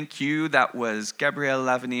 So, thank you. That was Gabrielle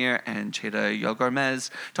Lavenir and Cheda Yolgormez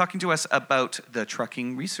talking to us about the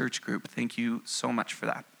Trucking Research Group. Thank you so much for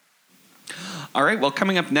that. All right, well,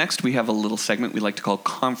 coming up next, we have a little segment we like to call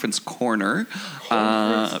Conference Corner.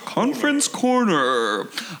 Conference Corner,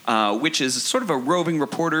 which is sort of a roving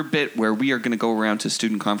reporter bit where we are going to go around to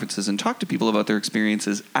student conferences and talk to people about their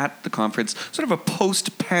experiences at the conference, sort of a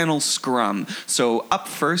post-panel scrum. So up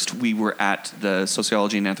first, we were at the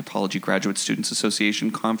Sociology and Anthropology Graduate Students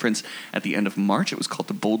Association conference at the end of March. It was called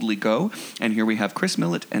the Boldly Go. And here we have Chris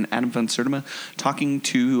Millett and Adam van Sertima talking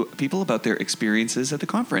to people about their experiences at the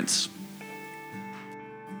conference.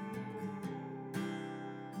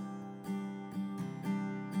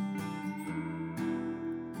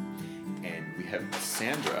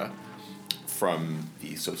 Sandra from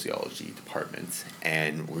the sociology department,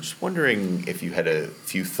 and we're just wondering if you had a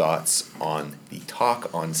few thoughts on the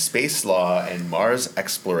talk on space law and Mars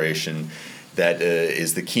exploration that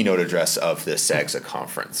is the keynote address of the SAGSA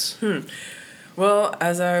conference. Well,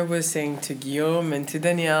 as I was saying to Guillaume and to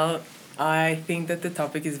Danielle, I think that the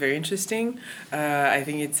topic is very interesting. I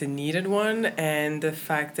think it's a needed one, and the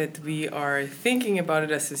fact that we are thinking about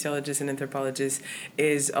it as sociologists and anthropologists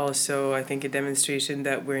is also, I think, a demonstration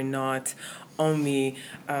that we're not only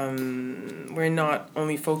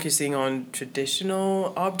focusing on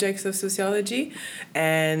traditional objects of sociology,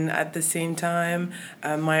 and at the same time,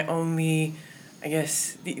 the only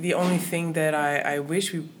thing that I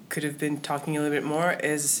wish we could have been talking a little bit more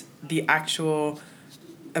is the actual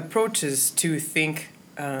approaches to think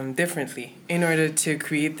differently in order to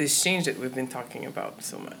create this change that we've been talking about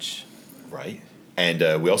so much. Right. And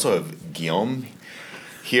we also have Guillaume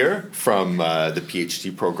here from the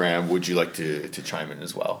PhD program. Would you like to chime in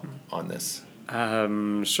as well on this?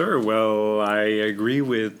 Sure. Well, I agree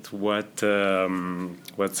with what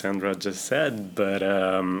Sandra just said, but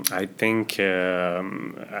I think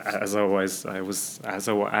as I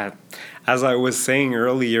was saying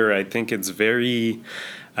earlier, I think it's very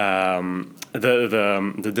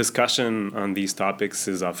the discussion on these topics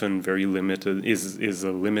is often very limited, is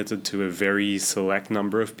limited to a very select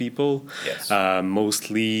number of people. Yes.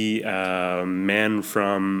 Mostly men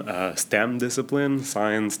from STEM disciplines,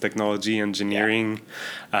 science, technology, engineering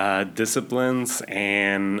disciplines,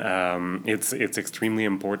 and it's extremely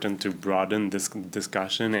important to broaden this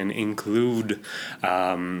discussion and include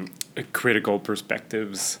critical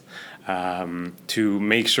perspectives. To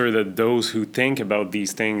make sure that those who think about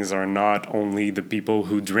these things are not only the people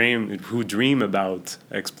who dream about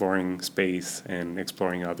exploring space and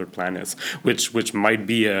exploring other planets, which might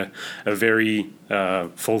be a very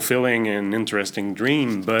fulfilling and interesting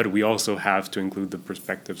dream, but we also have to include the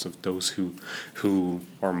perspectives of those who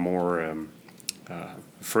are more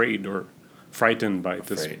afraid or frightened by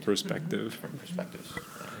this perspective. Different perspectives.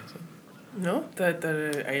 No, that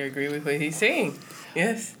I agree with what he's saying.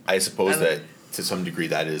 Yes. I suppose that to some degree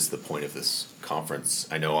that is the point of this conference.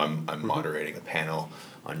 I know I'm moderating a panel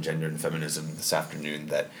on gender and feminism this afternoon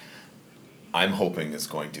that I'm hoping is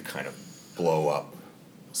going to kind of blow up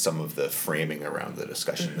some of the framing around the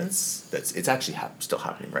discussion. That's it's actually still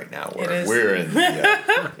happening right now. We're in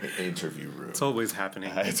the interview room. It's always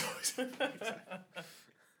happening. It's always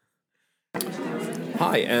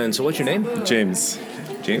Hi, and so what's your name? James.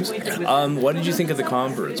 James? What did you think of the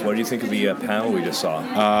conference? What did you think of the panel we just saw?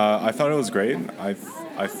 I thought it was great. I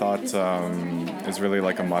thought it's really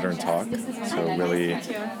like a modern talk. So really,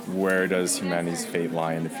 where does humanity's fate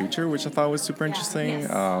lie in the future, which I thought was super interesting.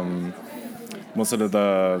 Most of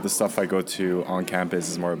the stuff I go to on campus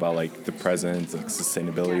is more about like the present, like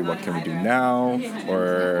sustainability, what can we do now,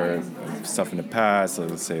 or stuff in the past, so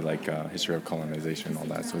let's say like history of colonization and all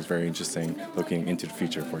that. So it's very interesting looking into the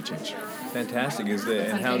future for a change. Fantastic.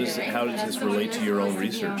 And how does this relate to your own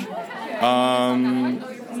research?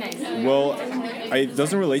 Well, it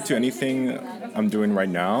doesn't relate to anything I'm doing right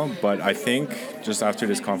now, but I think just after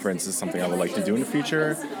this conference is something I would like to do in the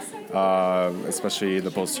future. Especially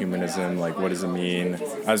the post-humanism, like what does it mean?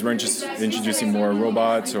 As we're introducing more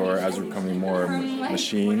robots or as we're becoming more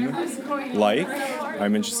machine-like,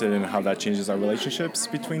 I'm interested in how that changes our relationships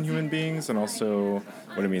between human beings and also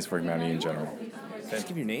what it means for humanity in general. Can I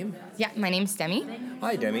give your name? Yeah, my name's Demi.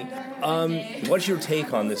 Hi, Demi. What's your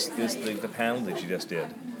take on the panel that you just did?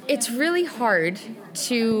 It's really hard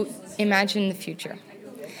to imagine the future.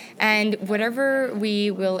 And whatever we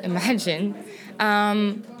will imagine,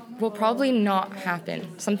 will probably not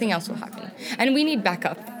happen. Something else will happen. And we need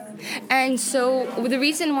backup. And so the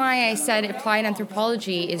reason why I said applied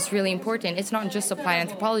anthropology is really important, it's not just applied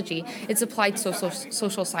anthropology, it's applied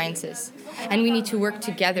social sciences. And we need to work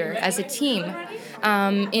together as a team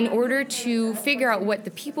in order to figure out what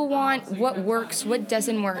the people want, what works, what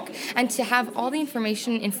doesn't work, and to have all the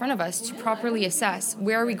information in front of us to properly assess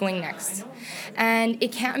where are we going next. And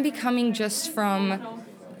it can't be coming just from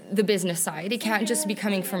the business side. It can't just be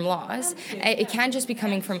coming from laws. It can't just be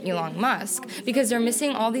coming from Elon Musk, because they're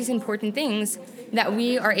missing all these important things that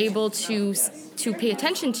we are able to pay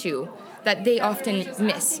attention to that they often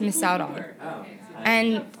miss out on.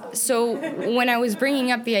 And so when I was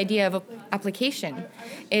bringing up the idea of application,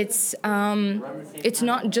 it's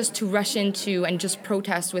not just to rush into and just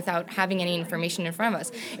protest without having any information in front of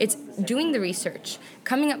us. It's doing the research,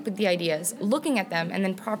 coming up with the ideas, looking at them, and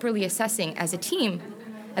then properly assessing as a team,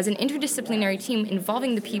 as an interdisciplinary team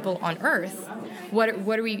involving the people on Earth, what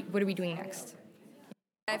are we doing next?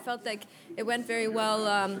 I felt like it went very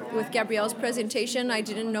well with Gabrielle's presentation. I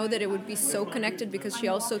didn't know that it would be so connected because she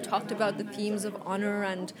also talked about the themes of honor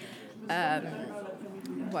and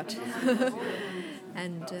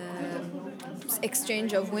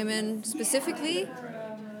exchange of women specifically,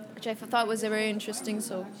 which I thought was very interesting.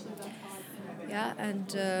 So, yeah,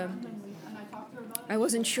 and I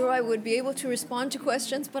wasn't sure I would be able to respond to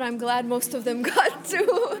questions, but I'm glad most of them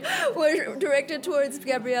were directed towards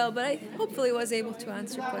Gabrielle. But I hopefully was able to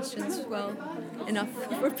answer questions well enough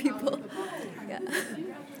for people. Yeah.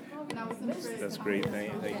 That's great.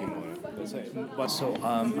 Thank you, Mona. So,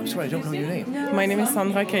 I'm sorry, I don't know your name. My name is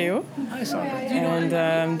Sandra Caillot. Hi, Sandra. And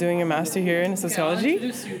I'm doing a master here in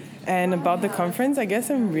sociology. And about the conference, I guess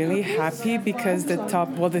I'm really happy because the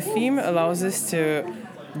theme allows us to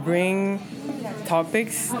bring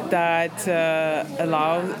topics that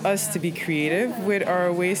allow us to be creative with our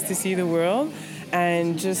ways to see the world.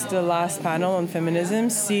 And just the last panel on feminism,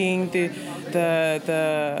 seeing the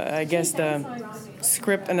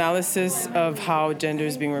script analysis of how gender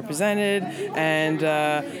is being represented and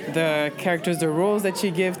the characters, the roles that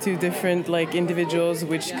you give to different like individuals,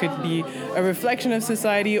 which could be a reflection of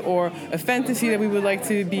society or a fantasy that we would like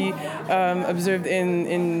to be observed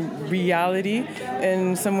in reality.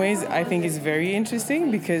 In some ways, I think is very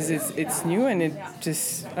interesting because it's new and it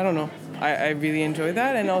just, I don't know, I really enjoy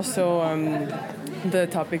that. And also the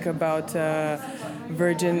topic about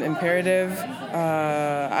virgin imperative.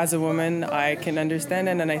 As a woman, I can understand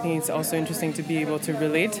it, and I think it's also interesting to be able to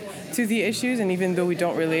relate to the issues, and even though we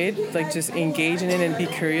don't relate, like just engage in it and be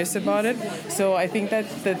curious about it. So I think that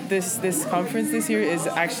this conference this year is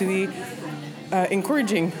actually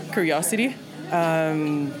encouraging curiosity,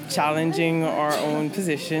 challenging our own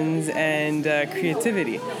positions, and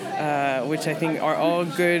creativity, which I think are all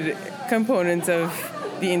good components of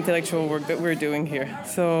the intellectual work that we're doing here.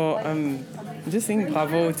 So just saying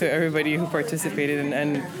bravo to everybody who participated,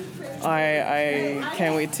 and I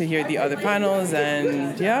can't wait to hear the other panels,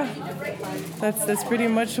 and yeah, that's pretty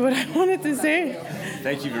much what I wanted to say.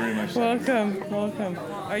 Thank you very much. Welcome.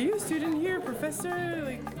 Are you a student here,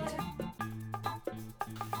 professor?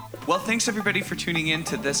 Well, thanks everybody for tuning in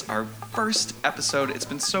to this, our first episode. It's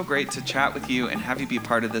been so great to chat with you and have you be a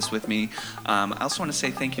part of this with me. I also want to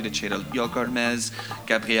say thank you to Cheda Yogormez,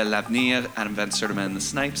 Gabrielle Lavenir, Adam Van Sertima, the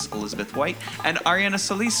Snipes, Elizabeth White, and Ariana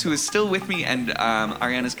Solis, who is still with me. And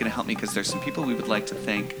Ariana's going to help me because there's some people we would like to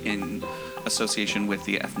thank in association with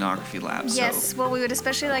the Ethnography Lab. Yes, well, we would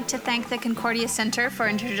especially like to thank the Concordia Center for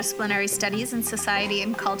Interdisciplinary Studies in Society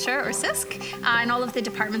and Culture, or CISC, and all of the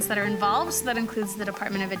departments that are involved. So that includes the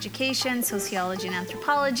Department of Education, Sociology and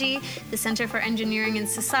Anthropology, the Center for Engineering and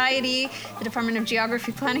Society, the Department of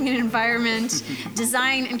Geography, Planning and Environment,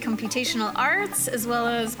 Design and Computational Arts, as well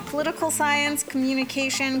as Political Science,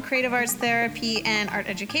 Communication, Creative Arts Therapy, and Art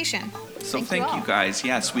Education. So thank you guys.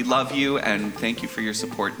 Yes, we love you, and thank you for your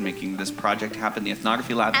support in making this project happen, the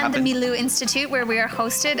Ethnography Lab happen. And the Milou Institute, where we are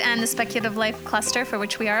hosted, and the Speculative Life Cluster, for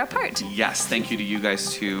which we are a part. Yes, thank you to you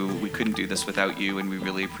guys too. We couldn't do this without you, and we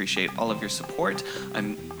really appreciate all of your support.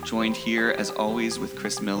 I'm joined here, as always, with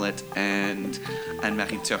Chris Millett and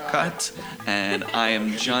Anne-Marie Turcotte, and I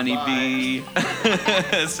am Johnny B.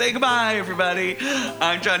 Say goodbye, everybody.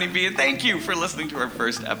 I'm Johnny B, and thank you for listening to our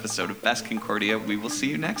first episode of Best Concordia. We will see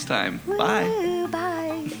you next time. Bye.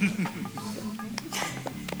 Bye.